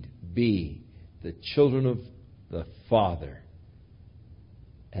indeed be the children of the Father,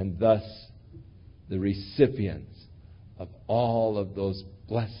 and thus the recipients of all of those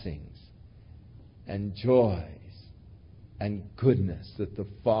blessings and joys and goodness that the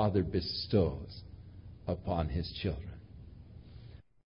Father bestows upon His children.